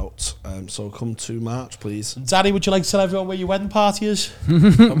sold out. So come to March, please. And Danny, would you like to tell everyone where your wedding party is?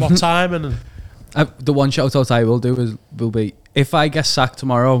 And what time? And The one shout out I will do will be, if I get sacked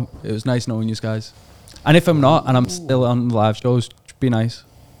tomorrow, it was nice knowing you guys. And if I'm not, and I'm still on the live shows, be nice.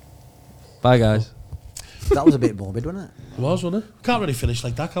 Bye, guys. That was a bit morbid, wasn't it? was, wasn't it? Can't really finish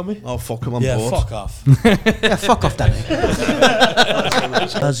like that, can we? Oh, fuck, I'm on Yeah, board. fuck off. Yeah, fuck off, Danny.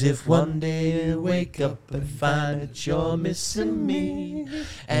 As if one day you wake up and find that you're missing me,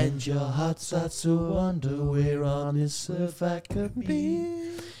 and your heart starts to wonder where on this earth I could be.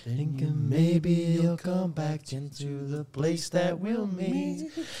 Thinking maybe you'll come back into the place that we'll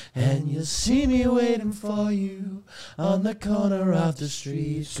meet, and you'll see me waiting for you on the corner of the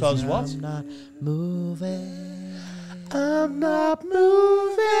street. 'Cause what? I'm not moving. I'm not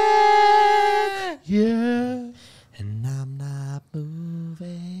moving. Yeah. And I'm not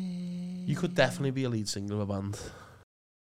moving. You could definitely be a lead singer of a band.